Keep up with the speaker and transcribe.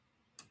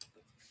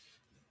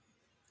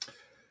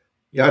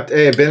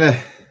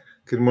Bene.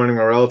 Good morning,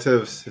 my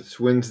relatives. It's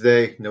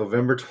Wednesday,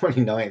 November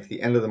 29th,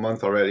 the end of the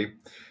month already.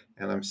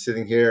 And I'm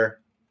sitting here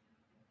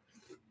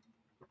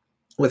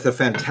with a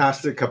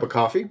fantastic cup of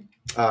coffee.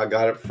 I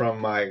got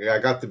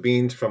the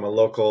beans from a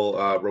local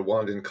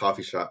Rwandan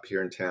coffee shop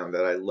here in town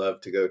that I love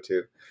to go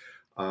to.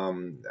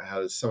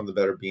 Has some of the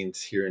better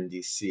beans here in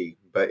DC.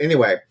 But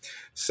anyway,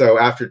 so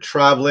after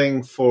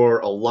traveling for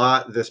a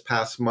lot this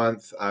past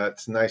month,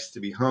 it's nice to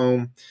be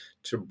home,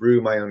 to brew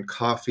my own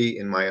coffee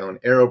in my own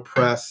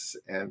AeroPress,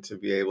 and to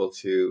be able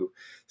to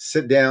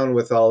sit down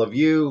with all of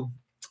you,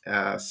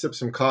 sip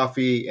some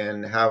coffee,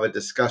 and have a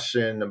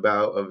discussion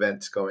about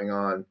events going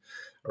on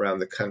around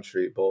the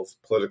country, both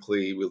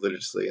politically,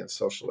 religiously, and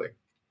socially.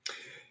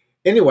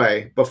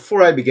 Anyway,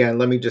 before I begin,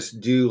 let me just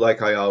do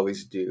like I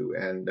always do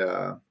and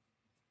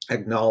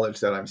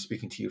acknowledge that I'm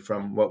speaking to you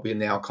from what we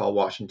now call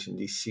Washington,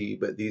 D.C.,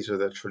 but these are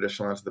the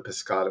traditional lands of the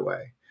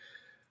Piscataway.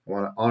 I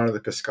want to honor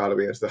the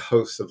Piscataway as the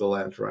hosts of the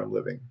lands where I'm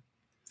living.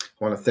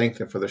 I want to thank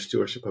them for their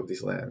stewardship of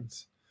these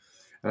lands.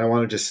 And I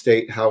want to just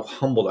state how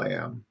humbled I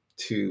am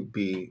to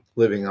be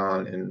living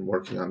on and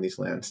working on these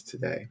lands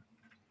today.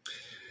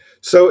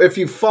 So if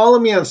you follow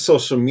me on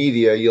social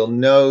media, you'll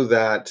know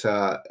that,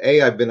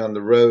 I've been on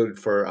the road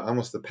for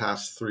almost the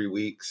past 3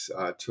 weeks,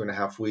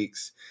 2.5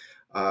 weeks.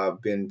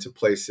 Been to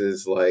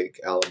places like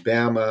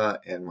Alabama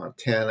and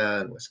Montana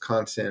and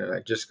Wisconsin, and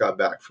I just got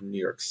back from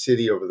New York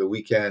City over the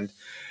weekend.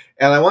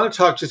 And I want to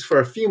talk just for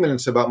a few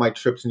minutes about my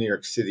trip to New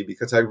York City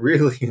because I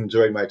really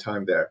enjoyed my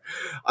time there.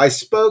 I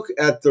spoke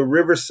at the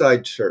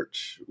Riverside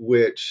Church,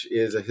 which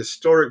is a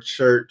historic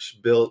church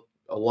built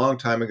a long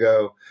time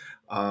ago,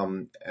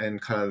 and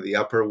kind of the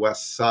Upper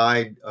West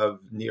Side of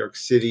New York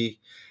City,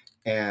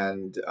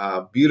 and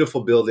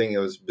beautiful building. It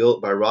was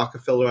built by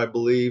Rockefeller, I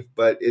believe,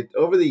 but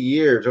over the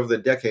years, over the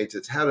decades,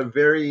 it's had a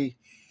very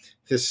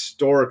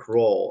historic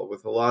role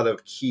with a lot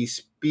of key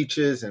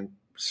speeches and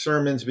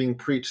sermons being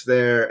preached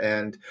there.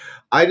 And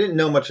I didn't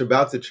know much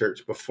about the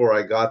church before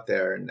I got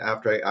there. And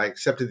after I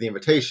accepted the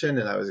invitation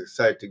and I was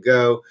excited to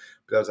go,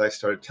 but as I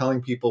started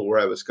telling people where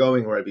I was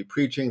going, where I'd be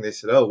preaching, they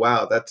said, "Oh,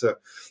 wow, that's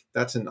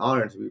an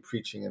honor to be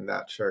preaching in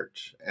that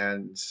church."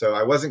 And so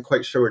I wasn't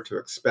quite sure what to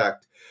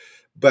expect,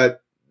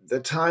 but the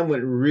time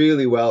went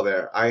really well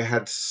there. I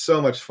had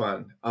so much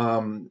fun.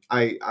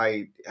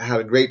 I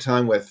had a great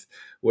time with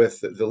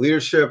the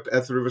leadership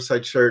at the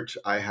Riverside Church.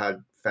 I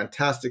had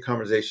fantastic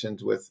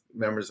conversations with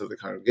members of the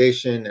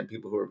congregation and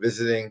people who were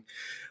visiting.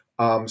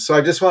 So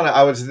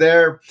I was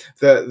there.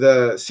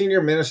 The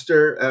senior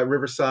minister at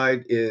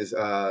Riverside is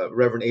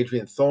Reverend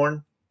Adrienne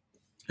Thorne.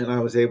 And I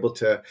was able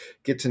to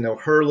get to know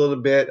her a little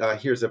bit.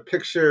 Here's a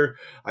picture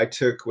I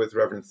took with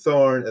Reverend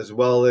Thorne, as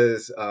well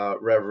as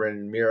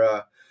Reverend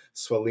Mira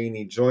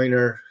Swalini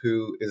Joyner,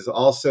 who is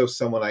also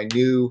someone I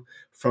knew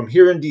from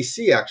here in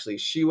DC. Actually,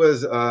 she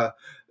was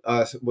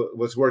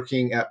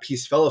working at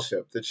Peace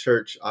Fellowship, the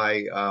church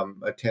I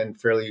attend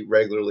fairly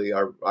regularly,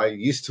 or I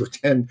used to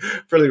attend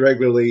fairly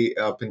regularly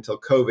up until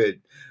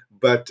COVID.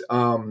 But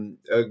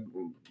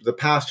the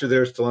pastor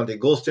there is Delonte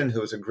Goulston,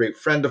 who is a great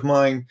friend of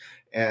mine.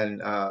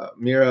 And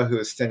Mira, who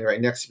is standing right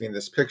next to me in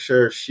this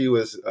picture, she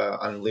was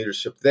on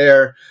leadership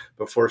there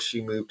before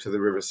she moved to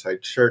the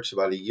Riverside Church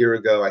about a year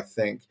ago, I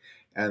think.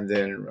 And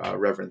then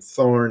Reverend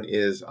Thorne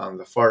is on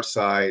the far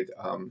side,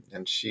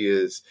 and she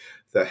is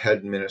the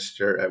head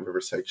minister at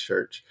Riverside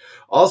Church.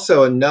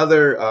 Also,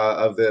 another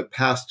of the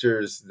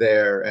pastors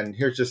there, and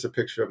here's just a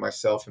picture of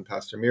myself and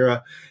Pastor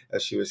Mira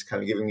as she was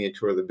kind of giving me a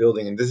tour of the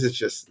building. And this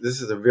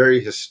is a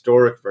very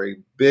historic,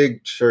 very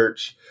big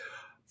church,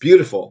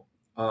 beautiful.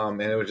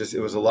 And it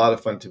was a lot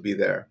of fun to be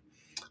there.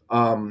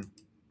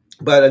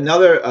 But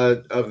another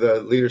of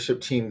the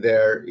leadership team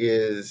there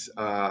is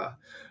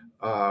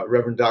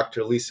Reverend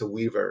Dr. Lisa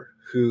Weaver,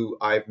 who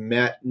I've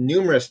met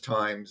numerous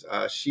times.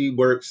 She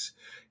works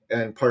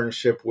in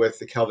partnership with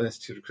the Calvin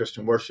Institute of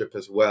Christian Worship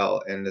as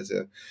well, and is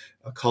a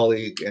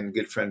colleague and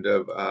good friend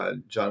of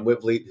John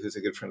Whitvleet, who's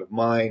a good friend of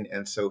mine.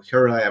 And so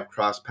her and I have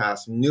crossed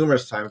paths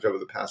numerous times over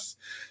the past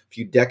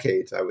few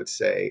decades, I would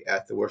say,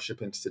 at the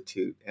Worship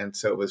Institute. And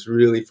so it was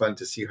really fun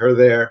to see her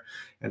there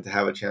and to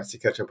have a chance to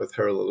catch up with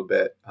her a little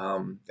bit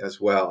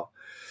as well.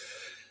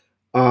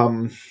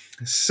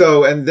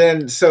 So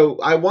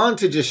I wanted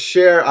to just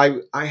share,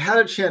 I had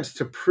a chance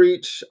to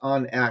preach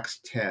on Acts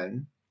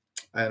 10,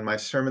 and my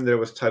sermon there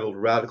was titled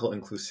Radical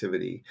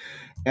Inclusivity.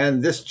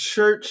 And this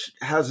church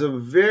has a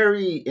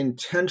very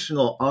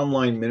intentional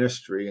online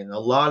ministry, and a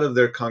lot of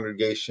their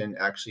congregation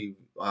actually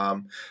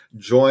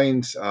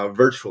joins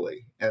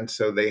virtually. And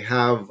so they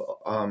have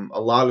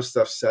a lot of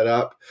stuff set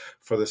up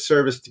for the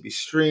service to be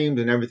streamed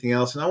and everything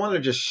else. And I want to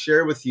just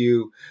share with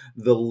you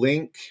the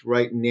link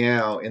right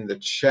now in the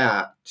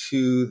chat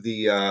to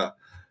the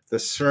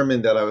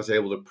sermon that I was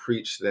able to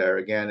preach there.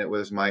 Again, it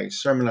was my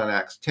sermon on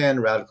Acts 10,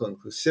 Radical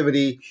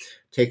Inclusivity,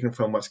 taken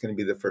from what's going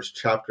to be the first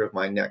chapter of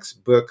my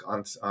next book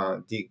on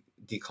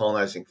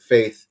decolonizing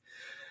faith.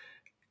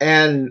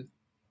 And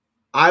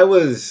I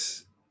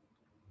was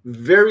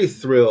very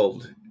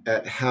thrilled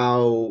at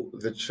how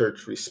the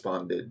church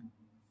responded.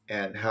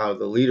 and how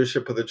the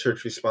leadership of the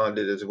church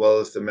responded, as well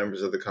as the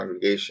members of the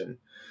congregation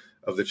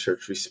of the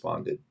church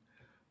responded.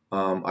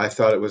 I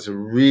thought it was a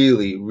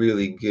really,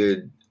 really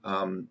good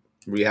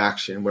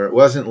reaction, where it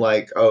wasn't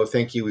like, oh,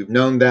 thank you, we've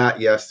known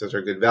that. Yes, those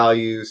are good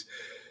values.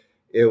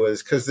 It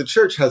was because the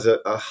church has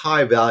a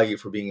high value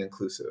for being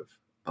inclusive.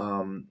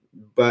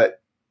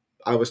 But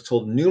I was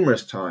told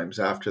numerous times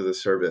after the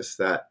service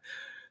that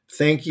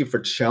thank you for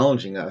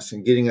challenging us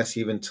and getting us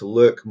even to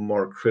look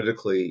more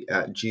critically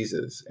at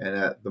Jesus and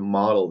at the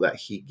model that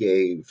he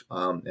gave,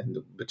 and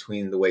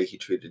between the way he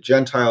treated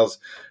Gentiles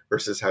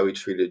versus how he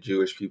treated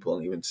Jewish people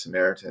and even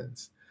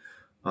Samaritans.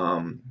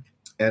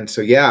 And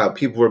so, yeah,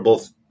 people were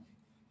both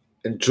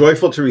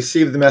joyful to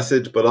receive the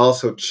message, but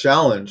also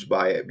challenged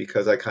by it,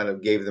 because I kind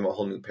of gave them a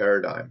whole new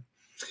paradigm.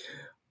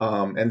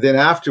 And then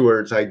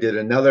afterwards, I did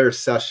another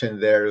session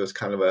there. It was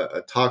kind of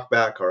a talk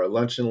back or a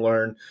lunch and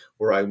learn,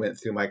 where I went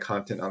through my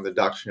content on the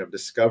doctrine of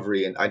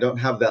discovery. And I don't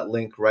have that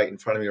link right in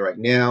front of me right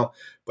now,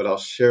 but I'll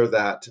share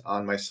that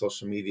on my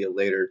social media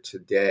later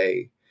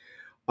today.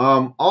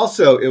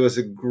 Also, it was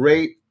a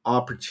great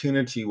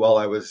opportunity while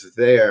I was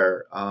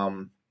there.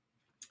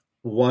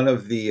 One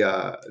of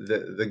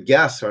the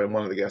guests, or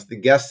one of the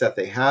guests that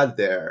they had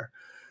there,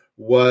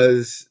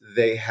 was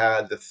they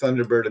had the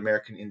Thunderbird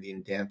American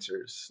Indian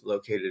Dancers,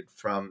 located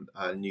from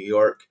New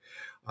York.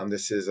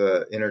 This is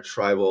an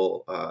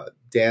intertribal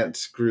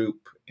dance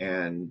group,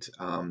 and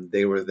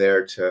they were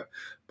there to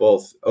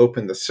both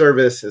open the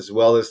service as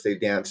well as they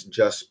danced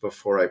just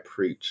before I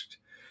preached.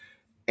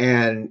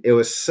 And it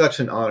was such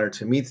an honor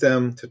to meet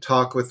them, to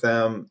talk with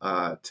them,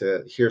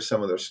 to hear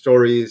some of their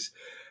stories.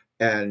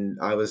 And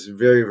I was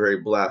very, very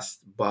blessed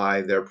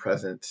by their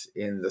presence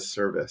in the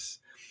service.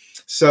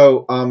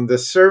 So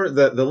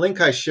the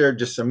link I shared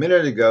just a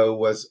minute ago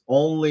was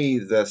only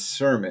the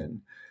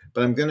sermon,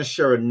 but I'm going to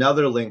share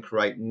another link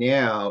right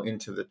now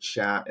into the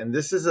chat. And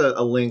this is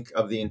a link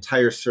of the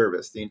entire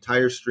service, the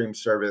entire stream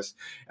service.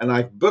 And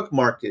I've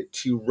bookmarked it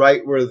to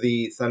right where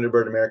the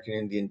Thunderbird American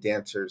Indian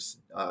Dancers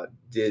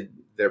did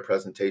their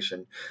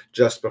presentation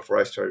just before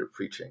I started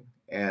preaching.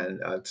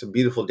 And it's a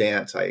beautiful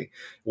dance. I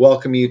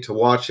welcome you to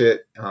watch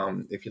it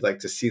if you'd like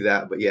to see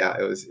that. But yeah,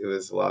 it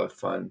was a lot of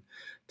fun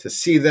to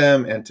see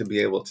them and to be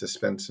able to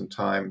spend some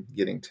time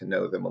getting to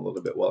know them a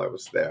little bit while I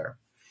was there.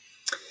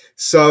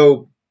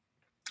 So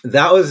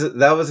that was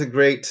a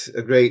great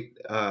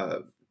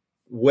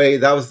way.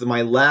 That was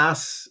my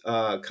last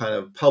kind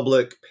of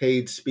public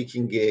paid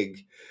speaking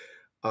gig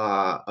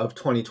of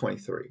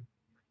 2023,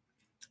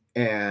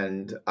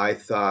 and I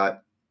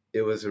thought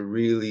it was a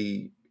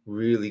really,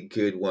 really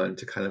good one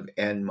to kind of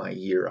end my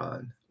year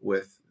on,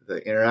 with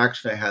the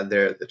interaction I had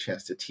there, the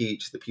chance to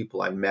teach, the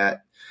people I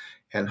met,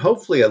 and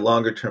hopefully a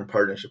longer term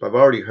partnership. I've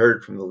already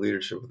heard from the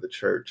leadership of the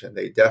church, and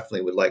they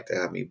definitely would like to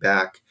have me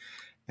back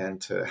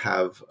and to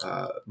have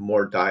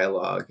more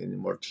dialogue and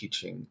more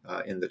teaching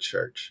in the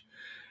church.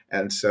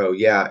 And so,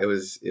 yeah, it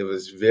was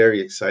very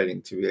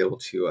exciting to be able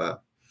to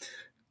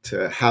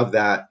have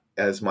that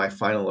as my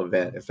final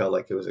event. It felt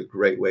like it was a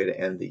great way to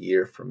end the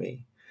year for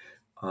me.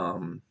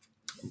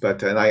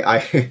 But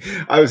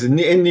I was in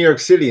New York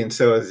City, and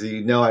so, as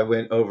you know, I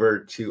went over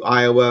to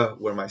Iowa,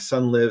 where my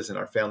son lives, and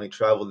our family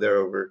traveled there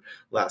over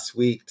last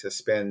week to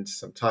spend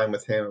some time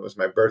with him. It was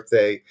my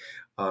birthday,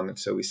 and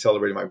so we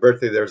celebrated my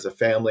birthday there as a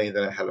family. And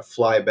then I had to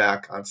fly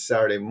back on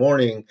Saturday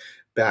morning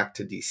back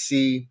to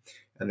DC,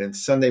 and then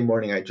Sunday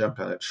morning I jumped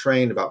on a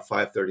train about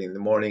 5:30 in the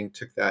morning,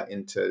 took that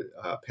into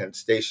Penn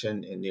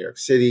Station in New York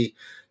City,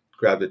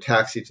 grabbed a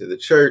taxi to the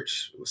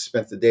church,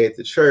 spent the day at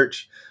the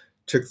church,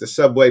 took the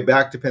subway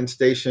back to Penn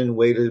Station,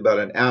 waited about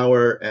an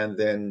hour, and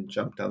then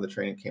jumped on the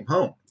train and came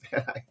home.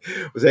 I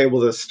was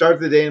able to start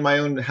the day in my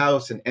own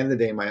house and end the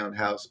day in my own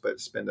house, but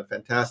spend a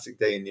fantastic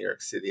day in New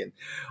York City. And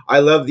I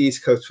love the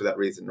East Coast for that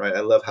reason, right?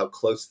 I love how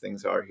close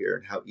things are here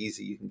and how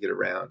easy you can get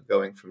around.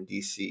 Going from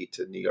DC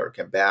to New York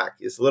and back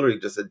is literally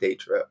just a day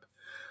trip.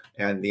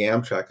 And the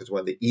Amtrak is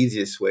one of the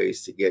easiest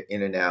ways to get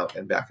in and out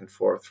and back and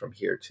forth from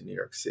here to New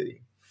York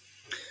City.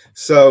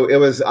 So it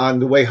was on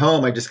the way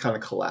home, I just kind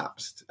of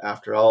collapsed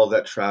after all of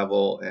that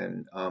travel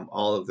and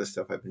all of the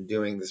stuff I've been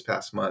doing this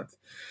past month.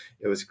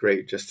 It was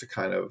great just to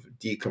kind of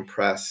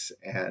decompress.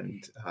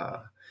 And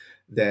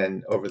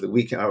then over the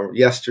weekend, or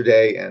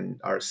yesterday and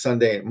our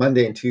Sunday,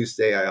 Monday and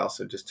Tuesday, I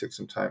also just took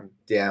some time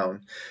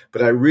down.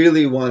 But I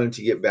really wanted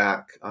to get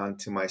back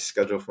onto my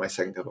schedule for my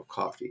second cup of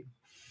coffee.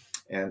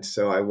 And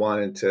so I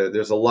wanted to,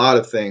 there's a lot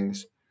of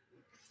things,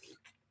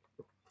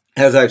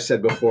 as I've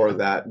said before,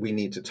 that we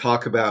need to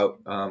talk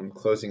about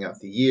closing out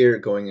the year,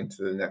 going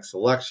into the next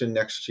election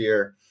next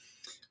year.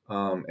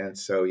 And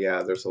so,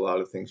 yeah, there's a lot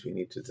of things we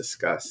need to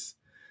discuss.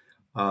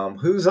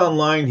 Who's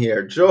online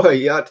here?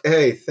 Joy,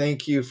 hey,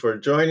 thank you for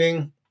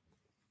joining.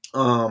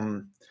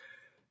 And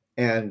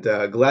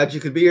glad you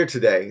could be here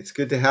today. It's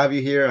good to have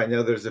you here. I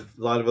know there's a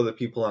lot of other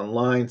people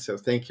online, so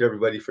thank you,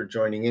 everybody, for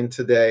joining in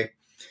today.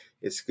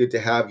 It's good to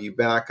have you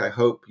back. I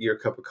hope your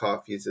cup of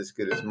coffee is as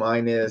good as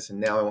mine is. And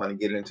now I want to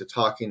get into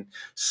talking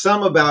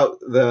some about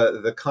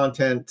the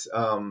content.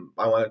 I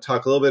want to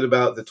talk a little bit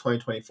about the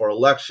 2024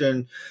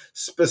 election,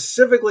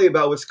 specifically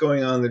about what's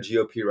going on in the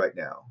GOP right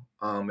now.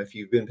 If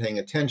you've been paying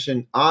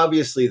attention,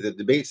 obviously the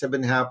debates have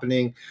been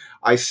happening.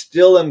 I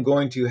still am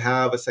going to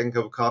have a second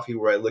cup of coffee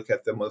where I look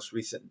at the most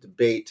recent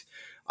debate.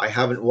 I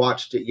haven't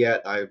watched it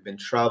yet. I've been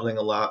traveling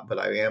a lot, but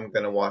I am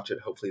going to watch it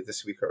hopefully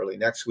this week or early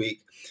next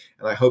week.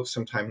 And I hope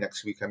sometime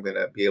next week I'm going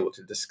to be able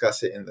to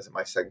discuss it in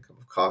my second cup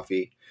of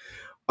coffee.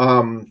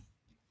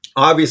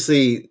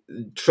 Obviously,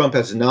 Trump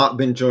has not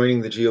been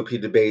joining the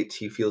GOP debate.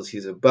 He feels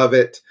he's above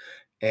it.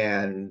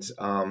 And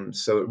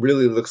so it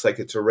really looks like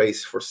it's a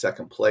race for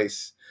second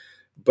place.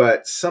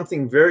 But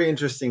something very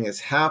interesting is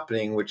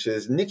happening, which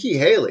is Nikki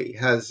Haley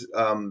has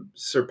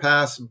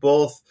surpassed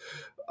both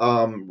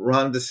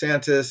Ron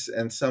DeSantis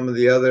and some of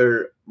the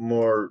other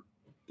more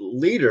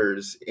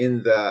leaders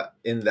in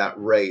that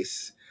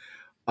race.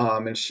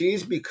 And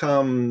she's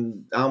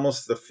become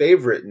almost the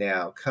favorite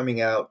now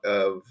coming out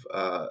of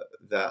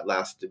that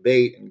last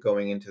debate and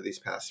going into these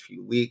past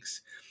few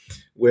weeks,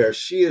 where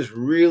she is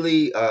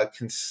really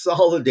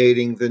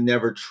consolidating the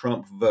Never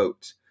Trump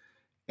vote.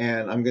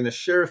 And I'm going to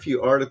share a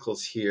few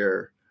articles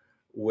here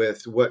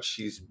with what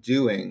she's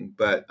doing.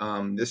 But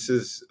this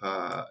is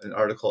an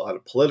article out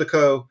of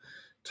Politico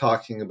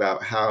talking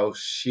about how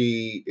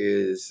she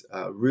is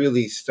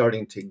really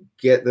starting to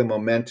get the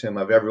momentum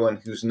of everyone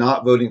who's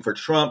not voting for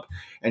Trump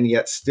and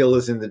yet still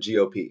is in the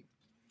GOP.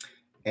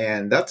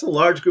 And that's a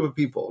large group of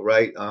people,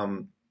 right?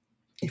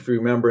 If you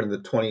remember in the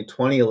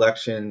 2020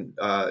 election,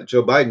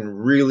 Joe Biden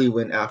really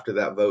went after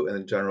that vote in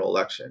the general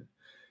election.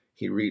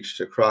 He reached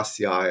across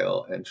the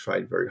aisle and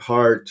tried very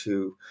hard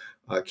to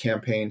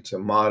campaign to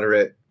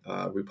moderate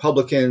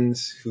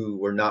Republicans who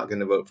were not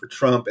going to vote for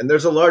Trump. And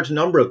there's a large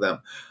number of them.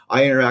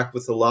 I interact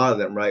with a lot of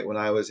them, right? When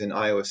I was in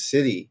Iowa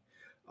City,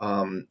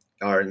 in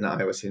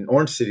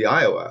Orange City,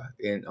 Iowa,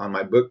 on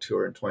my book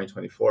tour in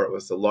 2024, it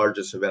was the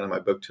largest event of my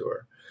book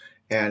tour.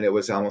 And it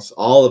was almost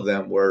all of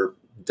them were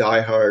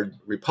diehard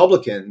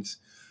Republicans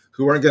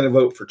who weren't going to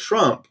vote for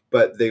Trump,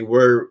 but they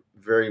were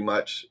very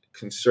much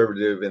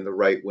conservative in the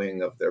right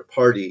wing of their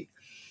party.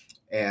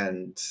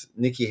 And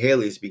Nikki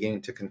Haley is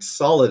beginning to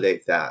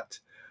consolidate that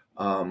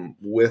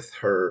with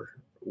her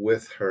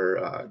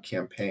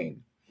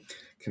campaign,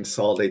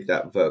 consolidate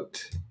that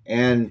vote.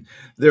 And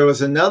there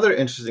was another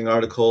interesting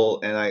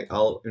article, and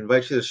I'll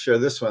invite you to share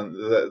this one.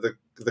 The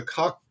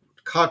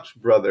Koch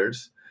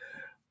brothers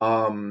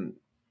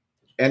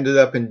ended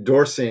up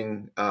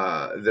endorsing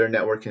their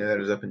network, and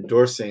ended up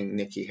endorsing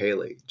Nikki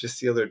Haley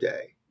just the other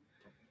day.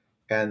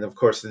 And of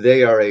course,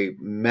 they are a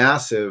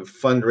massive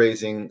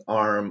fundraising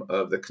arm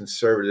of the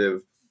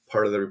conservative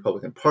part of the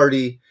Republican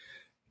Party.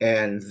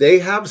 And they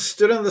have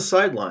stood on the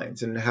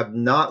sidelines and have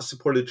not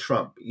supported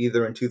Trump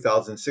either in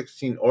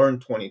 2016 or in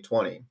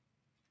 2020.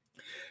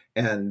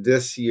 And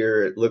this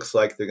year, it looks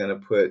like they're going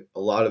to put a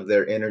lot of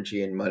their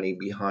energy and money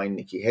behind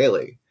Nikki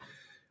Haley,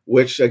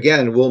 which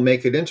again will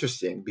make it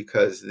interesting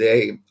because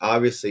they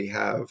obviously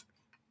have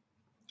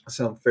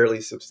some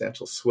fairly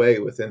substantial sway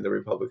within the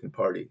Republican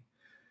Party.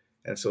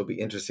 And so it'll be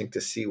interesting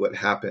to see what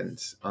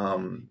happens.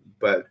 It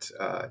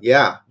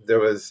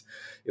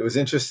was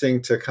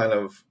interesting to kind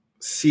of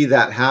see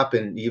that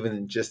happen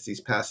even just these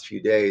past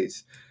few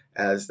days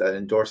as that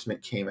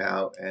endorsement came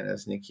out and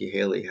as Nikki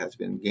Haley has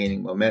been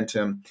gaining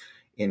momentum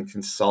in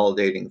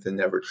consolidating the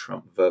Never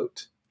Trump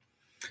vote.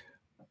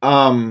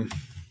 I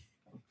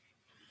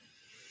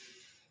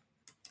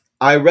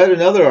read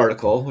another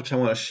article, which I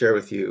want to share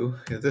with you.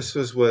 This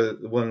was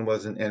one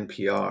was an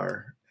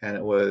NPR. And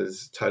it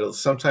was titled,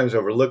 "Sometimes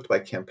Overlooked by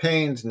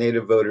Campaigns,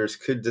 Native Voters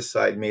Could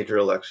Decide Major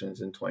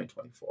Elections in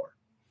 2024.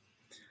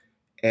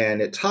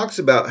 And it talks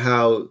about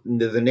how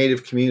the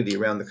Native community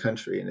around the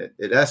country, and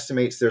it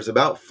estimates there's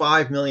about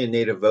 5 million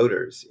Native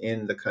voters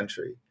in the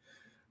country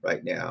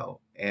right now.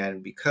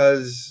 And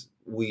because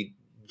we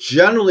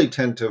generally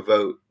tend to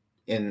vote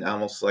in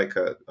almost like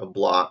a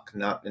block,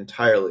 not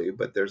entirely,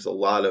 but there's a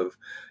lot of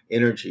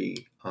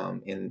energy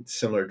in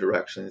similar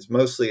directions.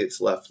 Mostly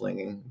it's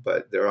left-leaning,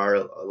 but there are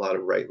a lot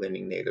of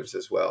right-leaning natives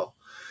as well.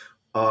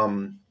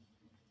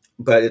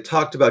 But it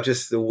talked about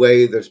just the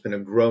way there's been a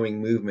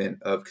growing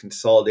movement of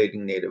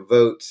consolidating native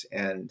votes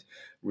and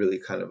really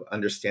kind of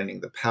understanding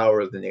the power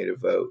of the native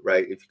vote,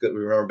 right? If you could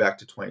remember back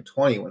to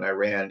 2020 when I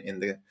ran in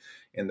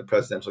the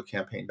presidential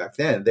campaign back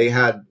then,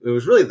 it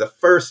was really the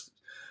first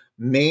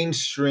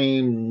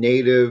mainstream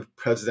native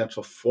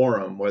presidential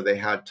forum where they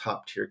had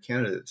top tier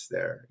candidates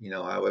there. You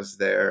know, I was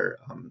there.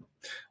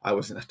 I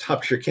wasn't a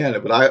top tier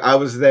candidate, but I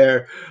was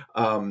there.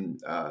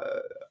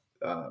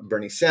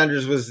 Bernie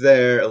Sanders was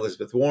there.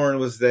 Elizabeth Warren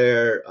was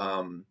there.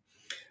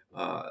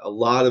 A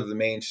lot of the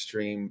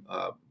mainstream,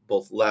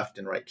 both left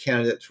and right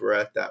candidates were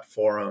at that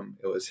forum.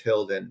 It was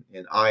held in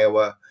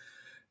Iowa.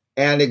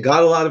 And it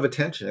got a lot of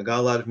attention. It got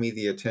a lot of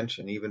media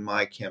attention. Even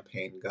my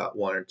campaign got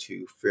one or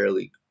two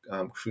fairly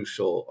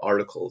crucial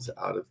articles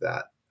out of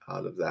that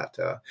out of that.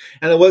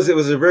 And it was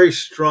a very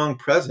strong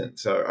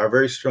presence, a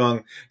very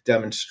strong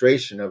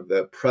demonstration of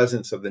the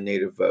presence of the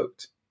native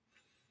vote.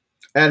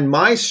 And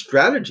my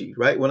strategy,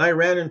 right, when I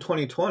ran in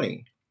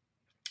 2020,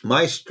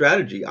 my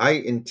strategy, I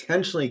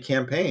intentionally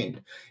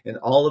campaigned in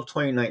all of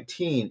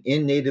 2019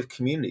 in Native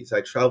communities.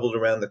 I traveled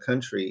around the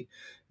country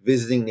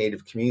visiting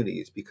Native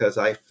communities because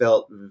I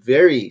felt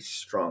very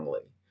strongly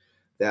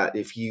that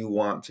if you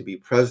want to be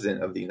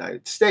president of the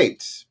United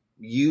States,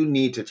 you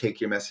need to take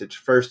your message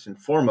first and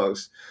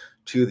foremost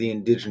to the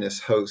indigenous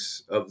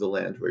hosts of the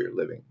land where you're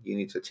living. You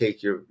need to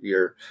take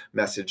your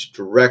message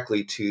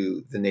directly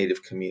to the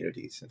Native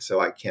communities. And so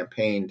I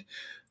campaigned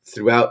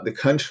throughout the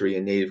country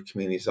in Native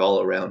communities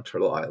all around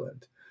Turtle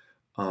Island.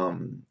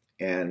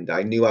 And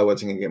I knew I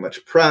wasn't going to get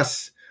much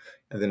press.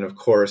 And then, of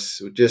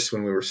course, just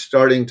when we were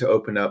starting to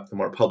open up the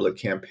more public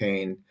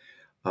campaign,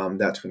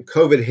 that's when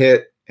COVID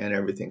hit and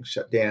everything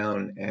shut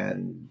down.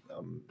 And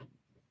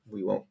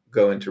we won't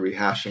go into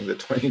rehashing the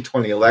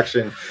 2020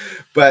 election.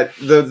 But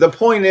the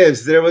point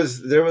is, there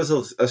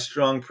was a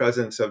strong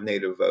presence of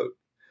Native vote.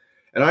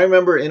 And I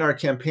remember in our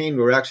campaign,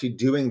 we were actually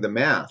doing the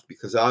math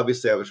because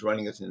obviously I was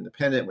running as an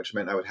independent, which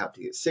meant I would have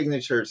to get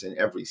signatures in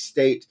every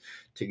state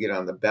to get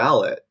on the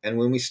ballot. And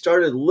when we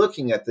started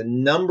looking at the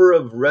number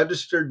of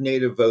registered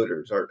Native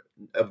voters or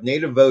of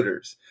Native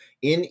voters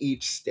in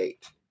each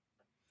state,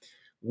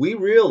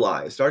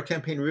 our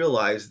campaign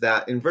realized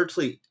that in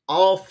virtually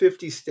all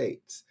 50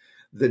 states,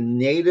 the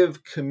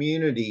Native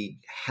community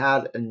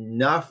had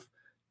enough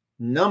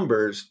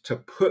numbers to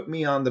put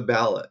me on the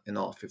ballot in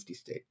all 50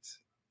 states.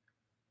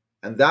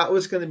 And that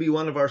was going to be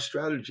one of our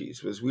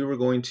strategies, was we were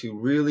going to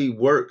really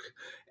work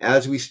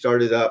as we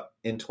started up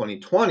in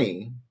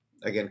 2020.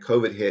 Again,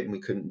 COVID hit and we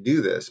couldn't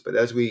do this. But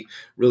as we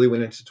really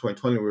went into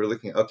 2020, we were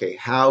looking at, okay,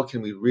 how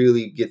can we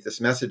really get this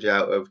message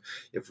out of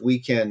if we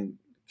can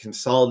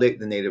consolidate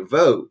the Native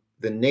vote,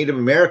 the Native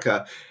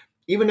America,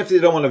 even if they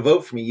don't want to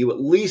vote for me, you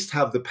at least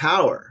have the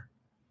power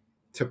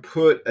to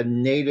put a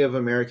Native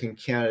American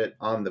candidate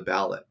on the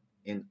ballot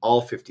in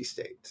all 50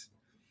 states.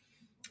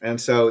 And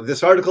so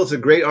this article is a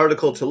great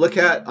article to look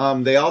at.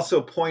 They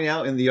also point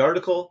out in the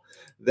article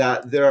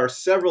that there are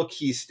several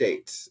key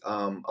states,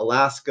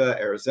 Alaska,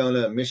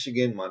 Arizona,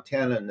 Michigan,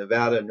 Montana,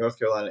 Nevada, North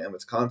Carolina, and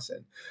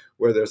Wisconsin,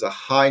 where there's a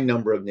high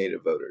number of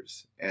Native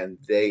voters. And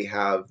they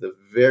have the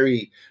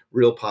very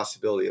real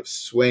possibility of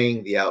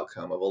swaying the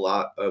outcome of a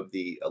lot of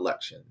the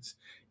elections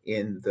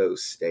in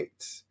those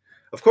states.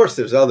 Of course,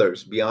 there's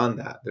others beyond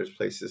that. There's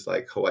places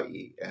like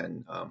Hawaii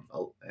and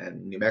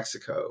New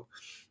Mexico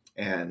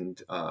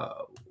and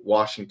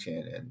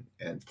Washington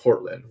and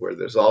Portland, where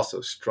there's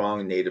also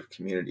strong Native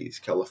communities.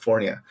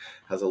 California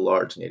has a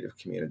large Native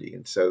community.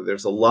 And so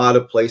there's a lot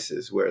of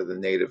places where the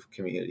Native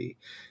community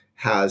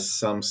has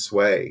some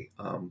sway.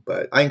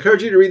 But I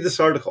encourage you to read this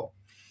article.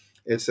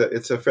 It's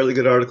a fairly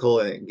good article,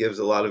 and it gives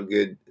a lot of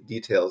good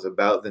details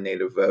about the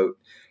Native vote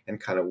and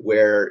kind of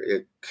where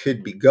it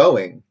could be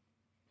going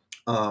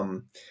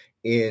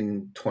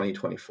in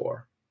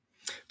 2024.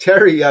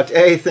 Terry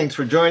Yat-A, thanks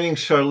for joining.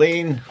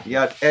 Charlene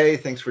Yat-A,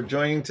 thanks for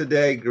joining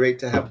today. Great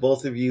to have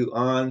both of you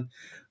on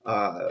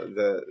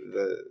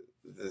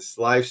this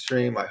live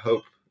stream. I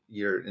hope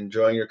you're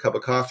enjoying your cup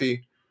of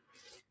coffee.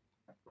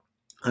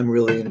 I'm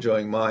really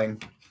enjoying mine.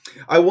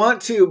 I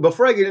want to,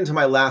 before I get into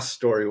my last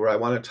story, where I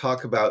want to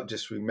talk about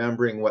just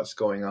remembering what's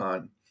going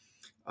on,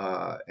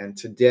 and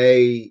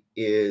today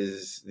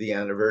is the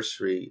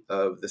anniversary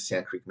of the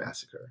Sand Creek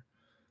Massacre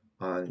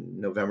on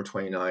November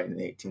 29,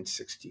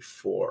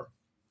 1864.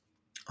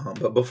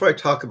 But before I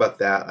talk about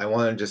that, I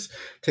want to just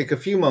take a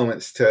few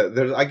moments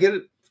I get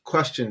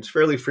questions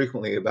fairly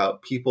frequently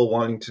about people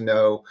wanting to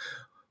know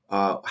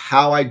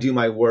how I do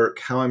my work,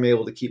 how I'm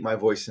able to keep my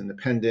voice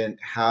independent,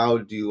 how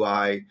do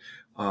I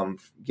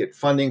get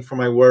funding for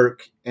my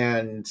work,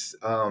 and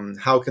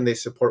how can they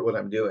support what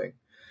I'm doing.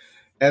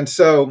 And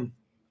so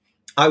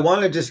I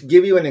want to just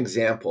give you an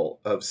example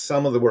of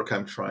some of the work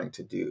I'm trying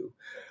to do.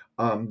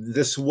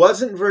 This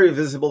wasn't very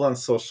visible on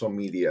social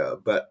media,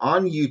 but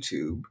on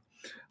YouTube,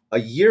 a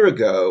year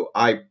ago,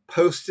 I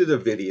posted a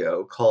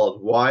video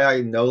called Why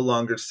I No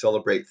Longer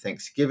Celebrate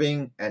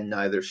Thanksgiving and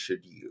Neither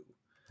Should You.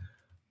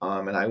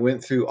 And I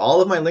went through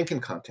all of my Lincoln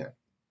content,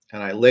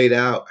 and I laid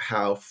out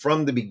how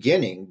from the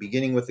beginning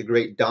with the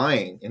Great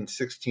Dying in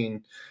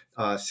 16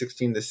 to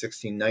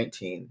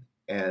 1619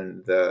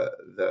 and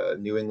the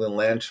New England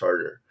Land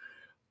Charter,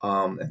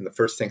 and the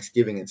first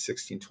Thanksgiving in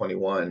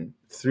 1621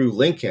 through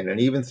Lincoln and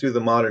even through the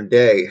modern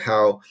day,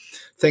 how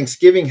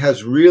Thanksgiving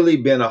has really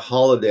been a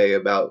holiday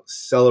about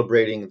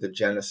celebrating the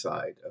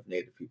genocide of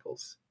Native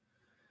peoples.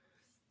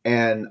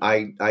 And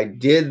I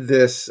did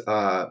this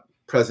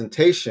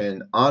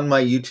presentation on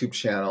my YouTube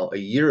channel a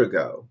year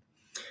ago,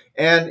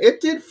 and it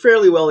did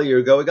fairly well a year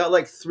ago. It got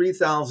like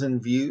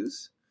 3,000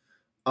 views,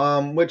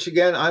 which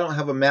again, I don't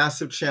have a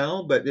massive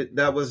channel, but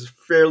that was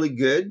fairly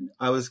good.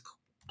 I was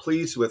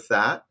pleased with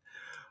that.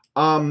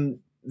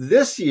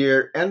 This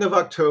year, end of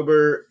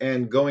October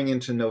and going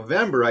into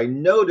November, I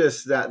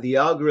noticed that the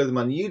algorithm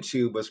on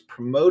YouTube was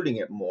promoting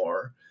it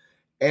more,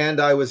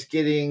 and I was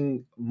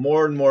getting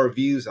more and more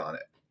views on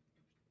it.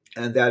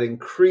 and that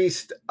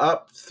increased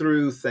up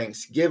through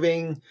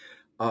Thanksgiving.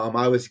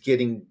 I was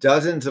getting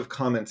dozens of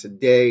comments a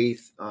day,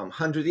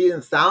 hundreds,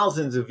 even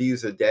thousands of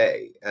views a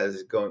day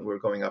we're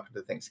going up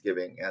into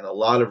Thanksgiving, and a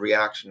lot of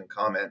reaction and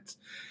comments.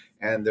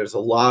 And there's a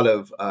lot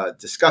of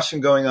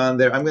discussion going on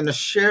there. I'm going to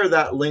share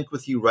that link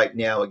with you right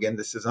now. Again,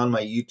 this is on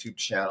my YouTube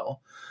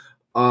channel.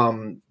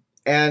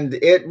 And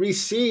it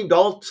received,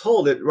 all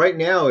told, it right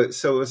now,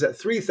 so it was at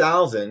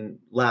 3,000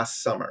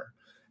 last summer.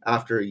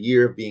 After a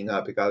year of being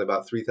up, it got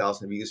about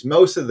 3,000 views,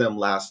 most of them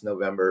last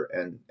November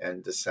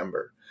and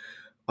December.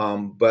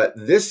 But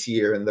this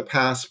year, in the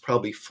past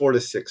probably 4 to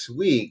 6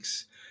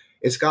 weeks,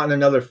 it's gotten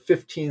another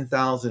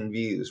 15,000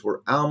 views. We're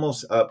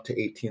almost up to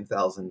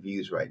 18,000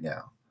 views right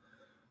now.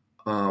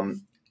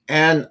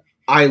 And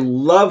I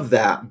love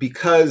that,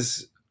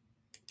 because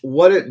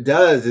what it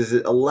does is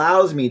it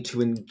allows me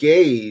to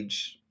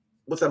engage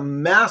with a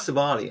massive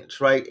audience,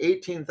 right?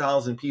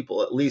 18,000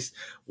 people at least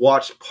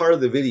watched part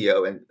of the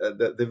video, and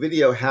the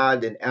video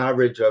had an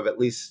average of at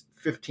least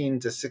 15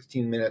 to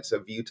 16 minutes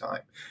of view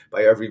time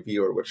by every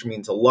viewer, which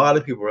means a lot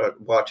of people were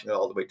watching it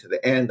all the way to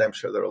the end. I'm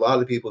sure there were a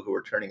lot of people who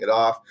were turning it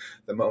off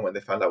the moment they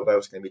found out what I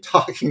was going to be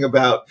talking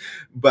about.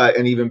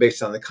 And even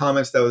based on the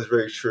comments, that was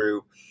very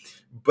true.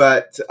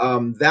 But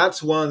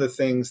that's one of the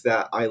things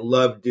that I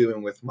love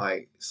doing with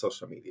my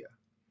social media,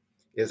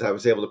 is I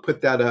was able to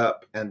put that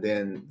up, and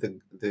then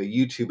the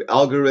YouTube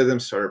algorithm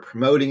started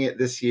promoting it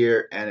this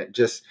year, and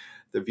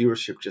the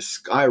viewership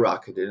just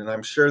skyrocketed. And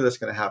I'm sure that's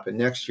going to happen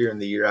next year and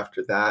the year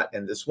after that.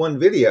 And this one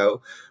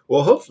video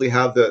will hopefully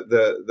have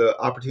the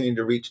opportunity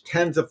to reach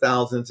tens of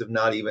thousands, if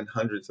not even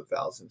hundreds of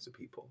thousands of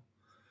people.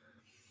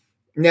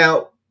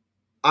 Now,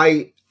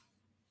 I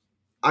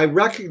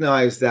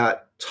recognize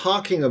that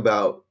talking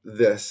about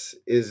this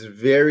is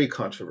very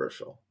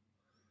controversial.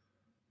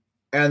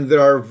 And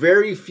there are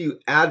very few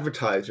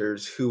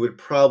advertisers who would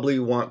probably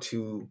want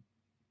to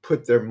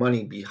put their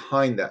money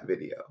behind that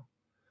video.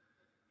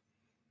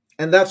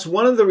 And that's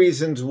one of the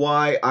reasons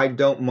why I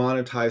don't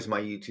monetize my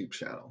YouTube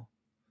channel,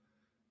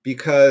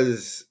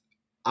 because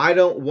I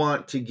don't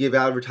want to give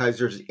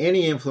advertisers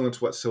any influence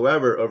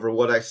whatsoever over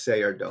what I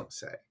say or don't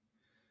say.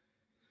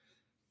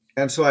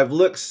 And so I've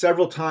looked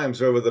several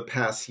times over the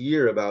past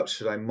year about,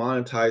 should I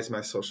monetize my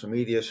social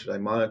media? Should I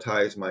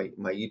monetize my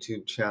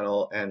YouTube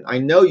channel? And I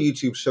know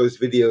YouTube shows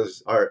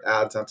videos or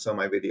ads on some of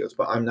my videos,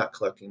 but I'm not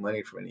collecting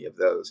money from any of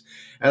those.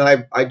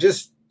 And I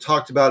just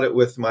talked about it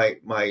with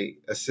my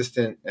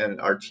assistant and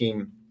our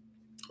team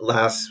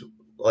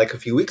like a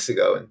few weeks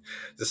ago, and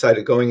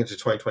decided going into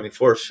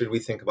 2024, should we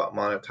think about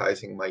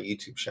monetizing my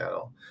YouTube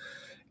channel?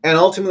 And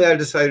ultimately I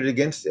decided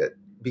against it,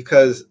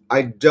 because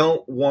I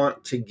don't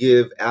want to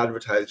give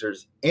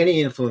advertisers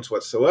any influence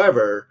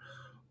whatsoever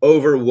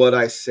over what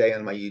I say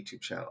on my YouTube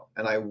channel.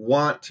 And I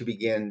want to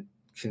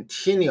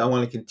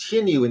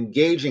continue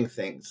engaging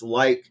things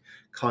like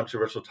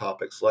controversial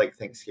topics like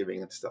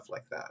Thanksgiving and stuff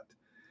like that.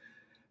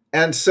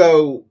 And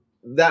so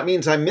that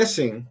means I'm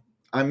missing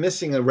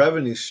a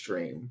revenue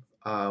stream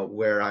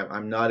where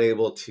I'm not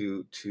able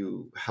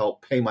to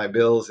help pay my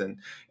bills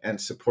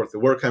and support the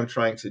work I'm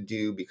trying to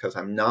do, because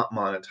I'm not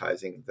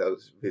monetizing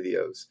those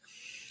videos.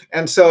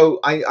 And so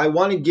I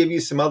want to give you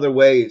some other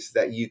ways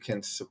that you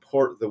can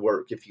support the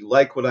work if you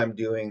like what I'm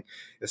doing,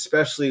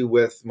 especially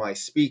with my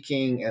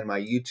speaking and my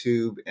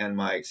YouTube and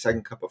my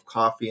second cup of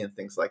coffee and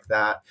things like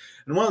that.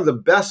 And one of the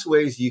best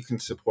ways you can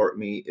support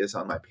me is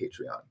on my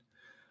Patreon.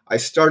 I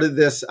started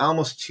this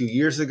almost 2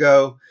 years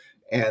ago,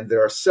 and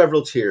there are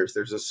several tiers.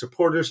 There's a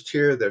supporters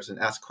tier, there's an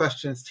ask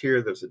questions tier,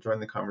 there's a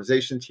join the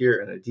conversation tier,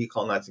 and a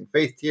decolonizing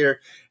faith tier,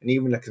 and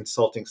even a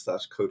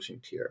consulting/coaching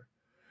tier.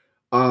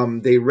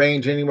 They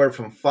range anywhere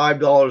from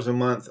 $5 a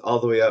month all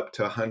the way up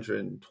to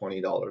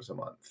 $120 a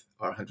month,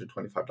 or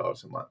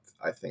 $125 a month,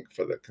 I think,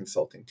 for the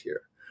consulting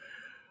tier.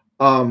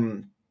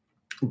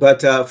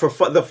 But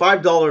for the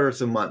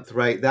 $5 a month,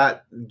 right,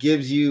 that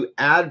gives you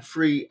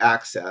ad-free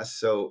access.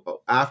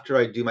 So after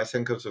I do my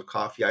 7 cups of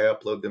coffee, I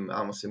upload them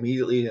almost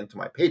immediately into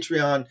my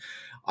Patreon.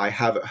 I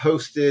have it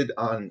hosted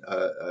on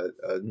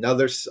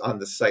on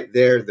the site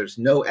there. There's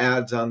no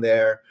ads on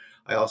there.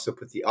 I also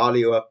put the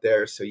audio up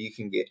there, so you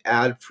can get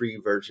ad-free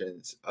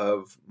versions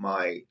of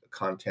my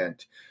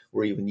content,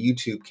 where even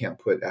YouTube can't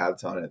put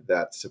ads on it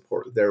that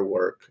support their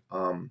work.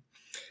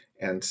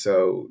 And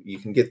so you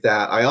can get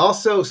that.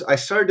 I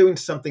started doing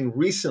something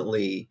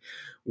recently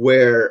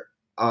where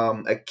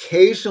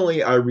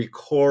occasionally I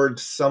record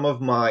some of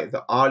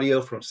the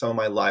audio from some of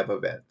my live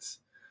events.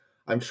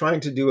 I'm trying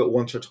to do it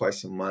once or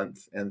twice a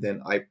month, and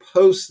then I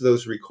post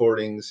those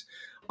recordings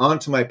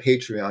onto my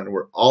Patreon,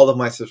 where all of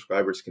my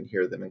subscribers can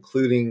hear them,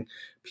 including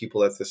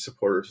people at the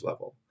supporters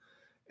level.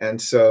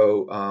 And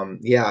so,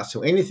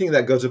 so anything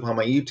that goes up on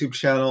my YouTube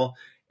channel,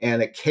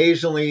 and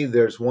occasionally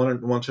there's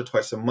once or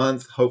twice a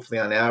month, hopefully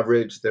on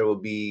average, there will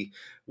be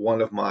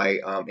one of my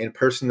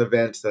in-person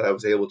events that I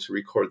was able to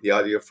record the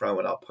audio from,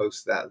 and I'll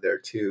post that there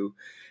too.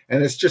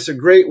 And it's just a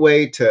great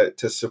way to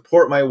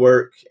support my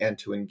work and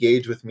to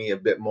engage with me a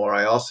bit more.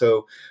 I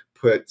also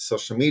put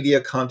social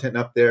media content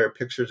up there,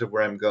 pictures of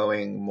where I'm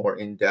going, more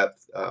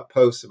in-depth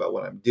posts about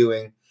what I'm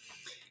doing.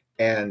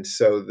 And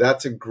so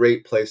that's a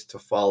great place to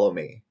follow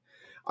me.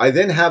 I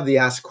then have the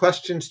Ask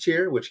Questions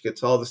tier, which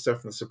gets all the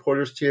stuff from the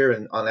supporters tier.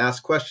 And on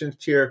Ask Questions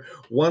tier,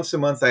 once a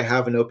month, I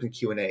have an open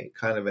Q&A,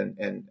 kind of an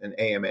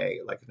AMA,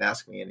 like an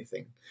Ask Me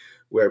Anything,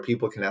 where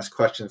people can ask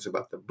questions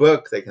about the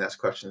book. They can ask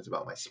questions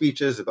about my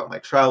speeches, about my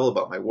travel,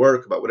 about my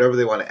work, about whatever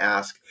they want to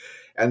ask.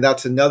 And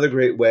that's another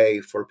great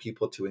way for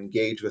people to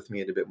engage with me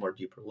at a bit more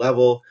deeper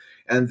level.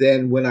 And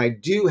then when I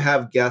do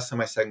have guests on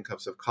my Second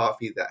Cups of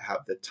Coffee that have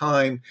the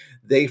time,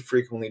 they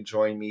frequently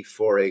join me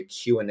for a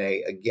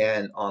Q&A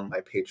again on my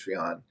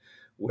Patreon,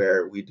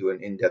 where we do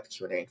an in-depth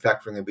Q&A. In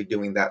fact, we're going to be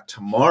doing that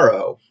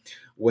tomorrow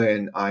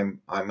when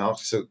I'm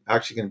also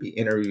actually going to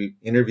be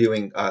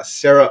interviewing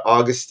Sarah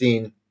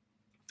Augustine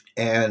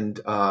and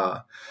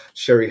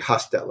Sherry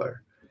Hostetler.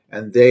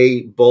 And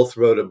they both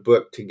wrote a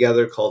book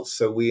together called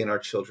So We and Our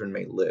Children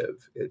May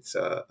Live. It's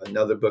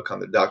another book on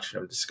the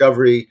doctrine of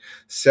discovery.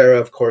 Sarah,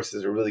 of course,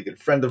 is a really good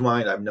friend of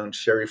mine. I've known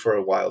Sherry for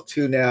a while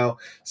too now.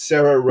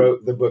 Sarah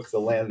wrote the book The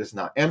Land Is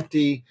Not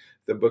Empty,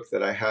 the book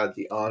that I had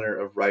the honor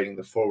of writing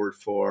the foreword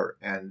for,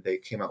 and they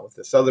came out with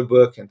this other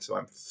book. And so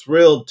I'm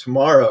thrilled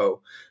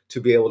tomorrow to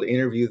be able to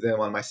interview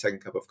them on my Second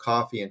Cup of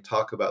Coffee and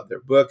talk about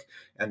their book.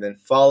 And then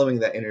following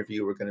that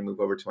interview, we're going to move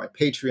over to my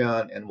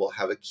Patreon and we'll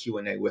have a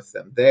Q&A with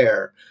them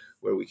there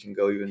where we can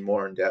go even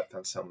more in depth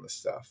on some of the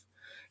stuff.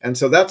 And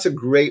so that's a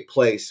great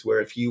place where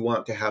if you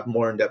want to have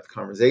more in-depth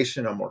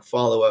conversation or more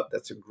follow-up,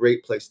 that's a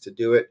great place to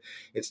do it.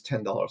 It's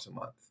 $10 a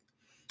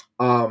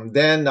month.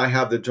 Then I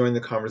have the Join the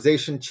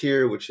Conversation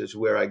tier, which is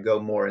where I go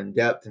more in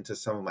depth into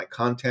some of my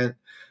content.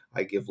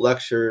 I give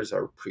lectures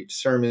or preach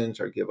sermons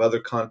or give other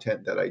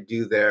content that I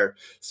do there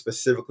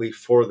specifically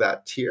for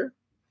that tier.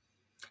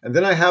 And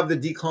then I have the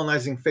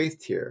Decolonizing Faith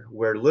tier,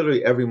 where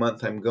literally every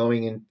month I'm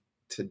going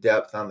into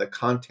depth on the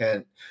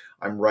content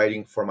I'm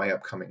writing for my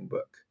upcoming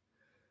book.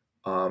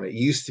 It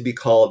used to be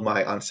called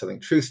my Unsettling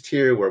Truths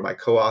tier, where my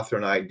co-author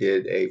and I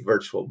did a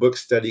virtual book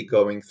study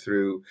going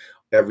through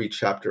every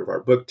chapter of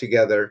our book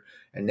together.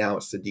 And now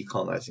it's the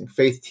Decolonizing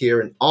Faith tier.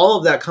 And all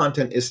of that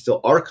content is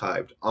still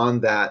archived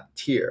on that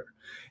tier.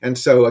 And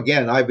so,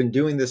 again, I've been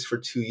doing this for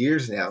 2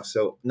 years now.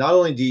 So not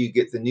only do you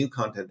get the new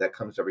content that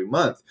comes every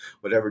month,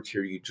 whatever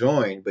tier you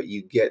join, but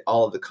you get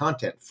all of the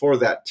content for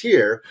that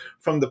tier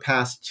from the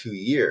past 2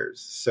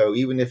 years. So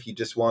even if you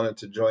just wanted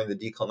to join the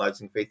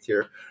Decolonizing Faith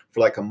tier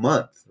for like a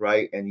month,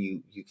 right? And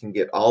you can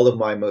get all of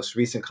my most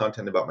recent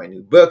content about my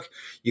new book.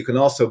 You can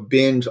also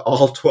binge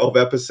all 12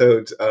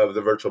 episodes of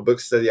the virtual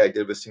book study I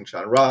did with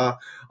Sing-Chan Ra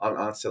on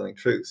Unsettling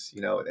Truths.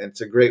 And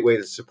it's a great way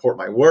to support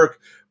my work,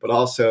 but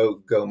also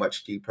go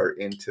much deeper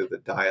into the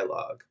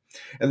dialogue.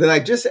 And then I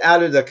just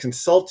added a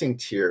consulting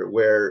tier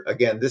where,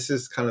 again, this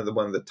is kind of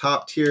one of the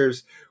top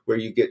tiers where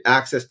you get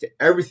access to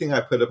everything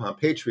I put up on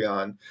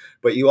Patreon,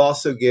 but you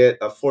also get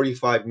a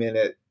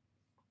 45-minute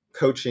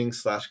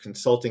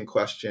coaching/consulting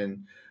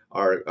question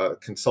or a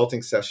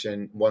consulting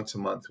session once a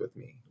month with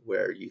me,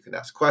 where you can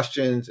ask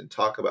questions and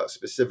talk about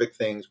specific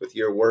things with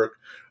your work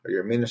or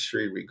your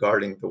ministry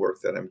regarding the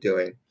work that I'm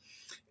doing.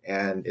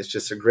 And it's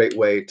just a great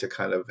way to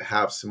kind of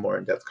have some more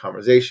in-depth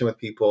conversation with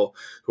people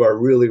who are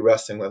really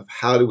wrestling with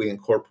how do we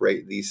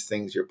incorporate these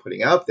things you're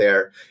putting out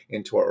there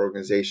into our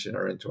organization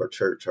or into our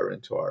church or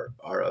into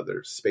our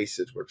other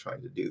spaces we're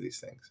trying to do these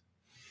things.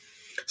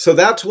 So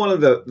that's one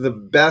of the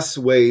best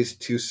ways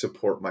to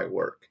support my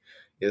work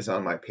is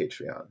on my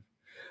Patreon.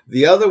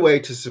 The other way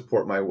to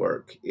support my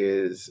work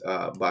is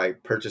by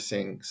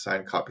purchasing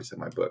signed copies of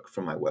my book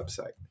from my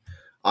website.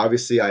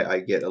 Obviously, I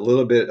get a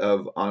little bit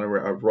of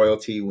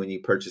royalty when you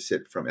purchase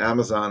it from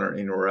Amazon or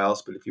anywhere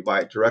else, but if you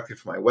buy it directly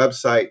from my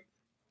website,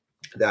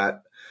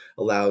 that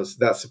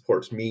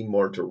supports me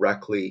more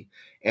directly.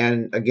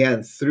 And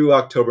again, through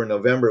October,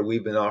 November,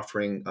 we've been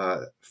offering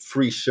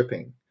free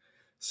shipping.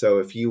 So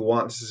if you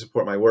want to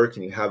support my work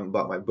and you haven't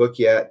bought my book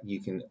yet,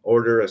 you can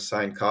order a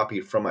signed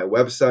copy from my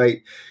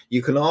website.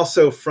 You can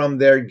also from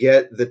there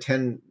get the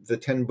 10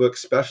 book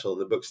special,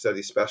 the book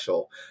study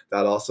special,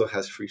 that also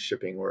has free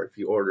shipping, where if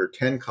you order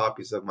 10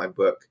 copies of my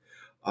book,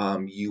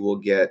 you will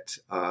get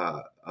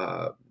not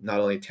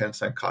only 10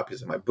 signed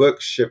copies of my book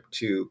shipped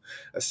to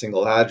a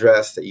single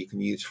address that you can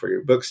use for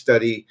your book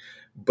study,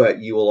 but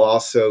you will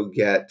also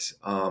get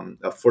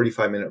a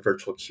 45-minute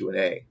virtual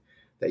Q&A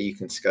that you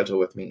can schedule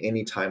with me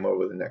anytime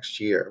over the next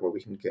year, where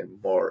we can get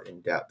more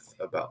in depth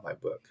about my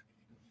book.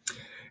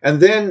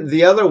 And then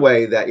the other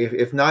way that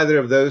if neither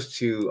of those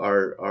two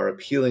are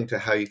appealing to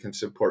how you can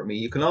support me,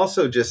 you can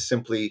also just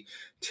simply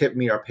tip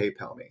me or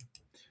PayPal me,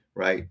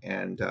 right?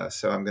 And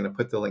so I'm going to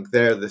put the link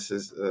there. This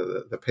is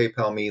the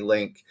PayPal me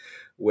link,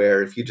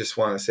 where if you just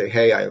want to say,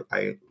 hey,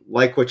 I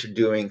like what you're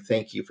doing.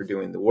 Thank you for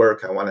doing the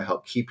work. I want to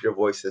help keep your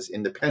voices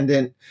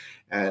independent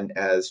and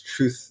as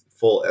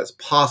truthful as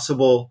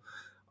possible.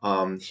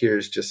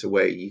 Here's just a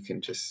way you can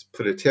just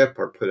put a tip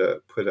or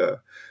put a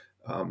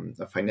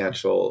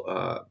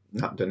financial,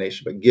 not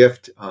donation, but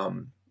gift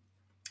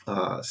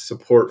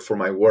support for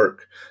my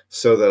work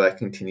so that I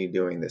continue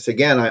doing this.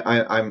 Again,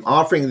 I'm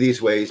offering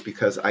these ways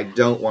because I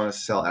don't want to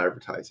sell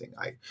advertising.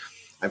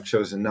 I've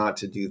chosen not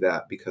to do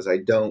that because I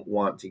don't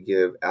want to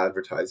give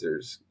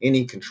advertisers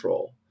any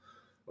control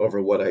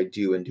over what I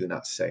do and do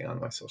not say on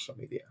my social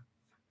media.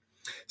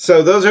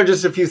 So those are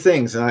just a few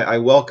things, and I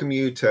welcome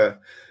you to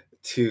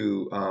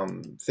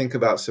think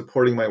about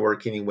supporting my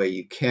work any way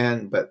you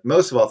can. But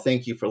most of all,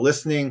 thank you for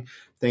listening.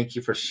 Thank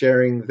you for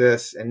sharing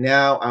this. And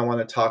now I want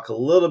to talk a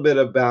little bit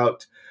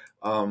about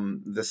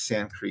the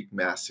Sand Creek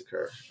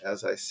Massacre.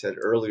 As I said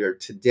earlier,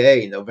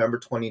 today, November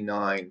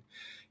 29,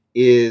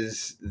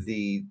 is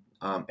the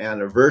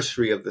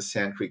anniversary of the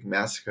Sand Creek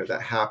Massacre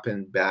that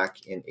happened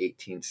back in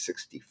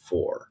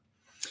 1864.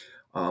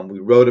 We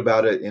wrote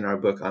about it in our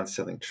book,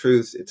 Unsettling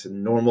Truths. It's a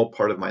normal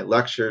part of my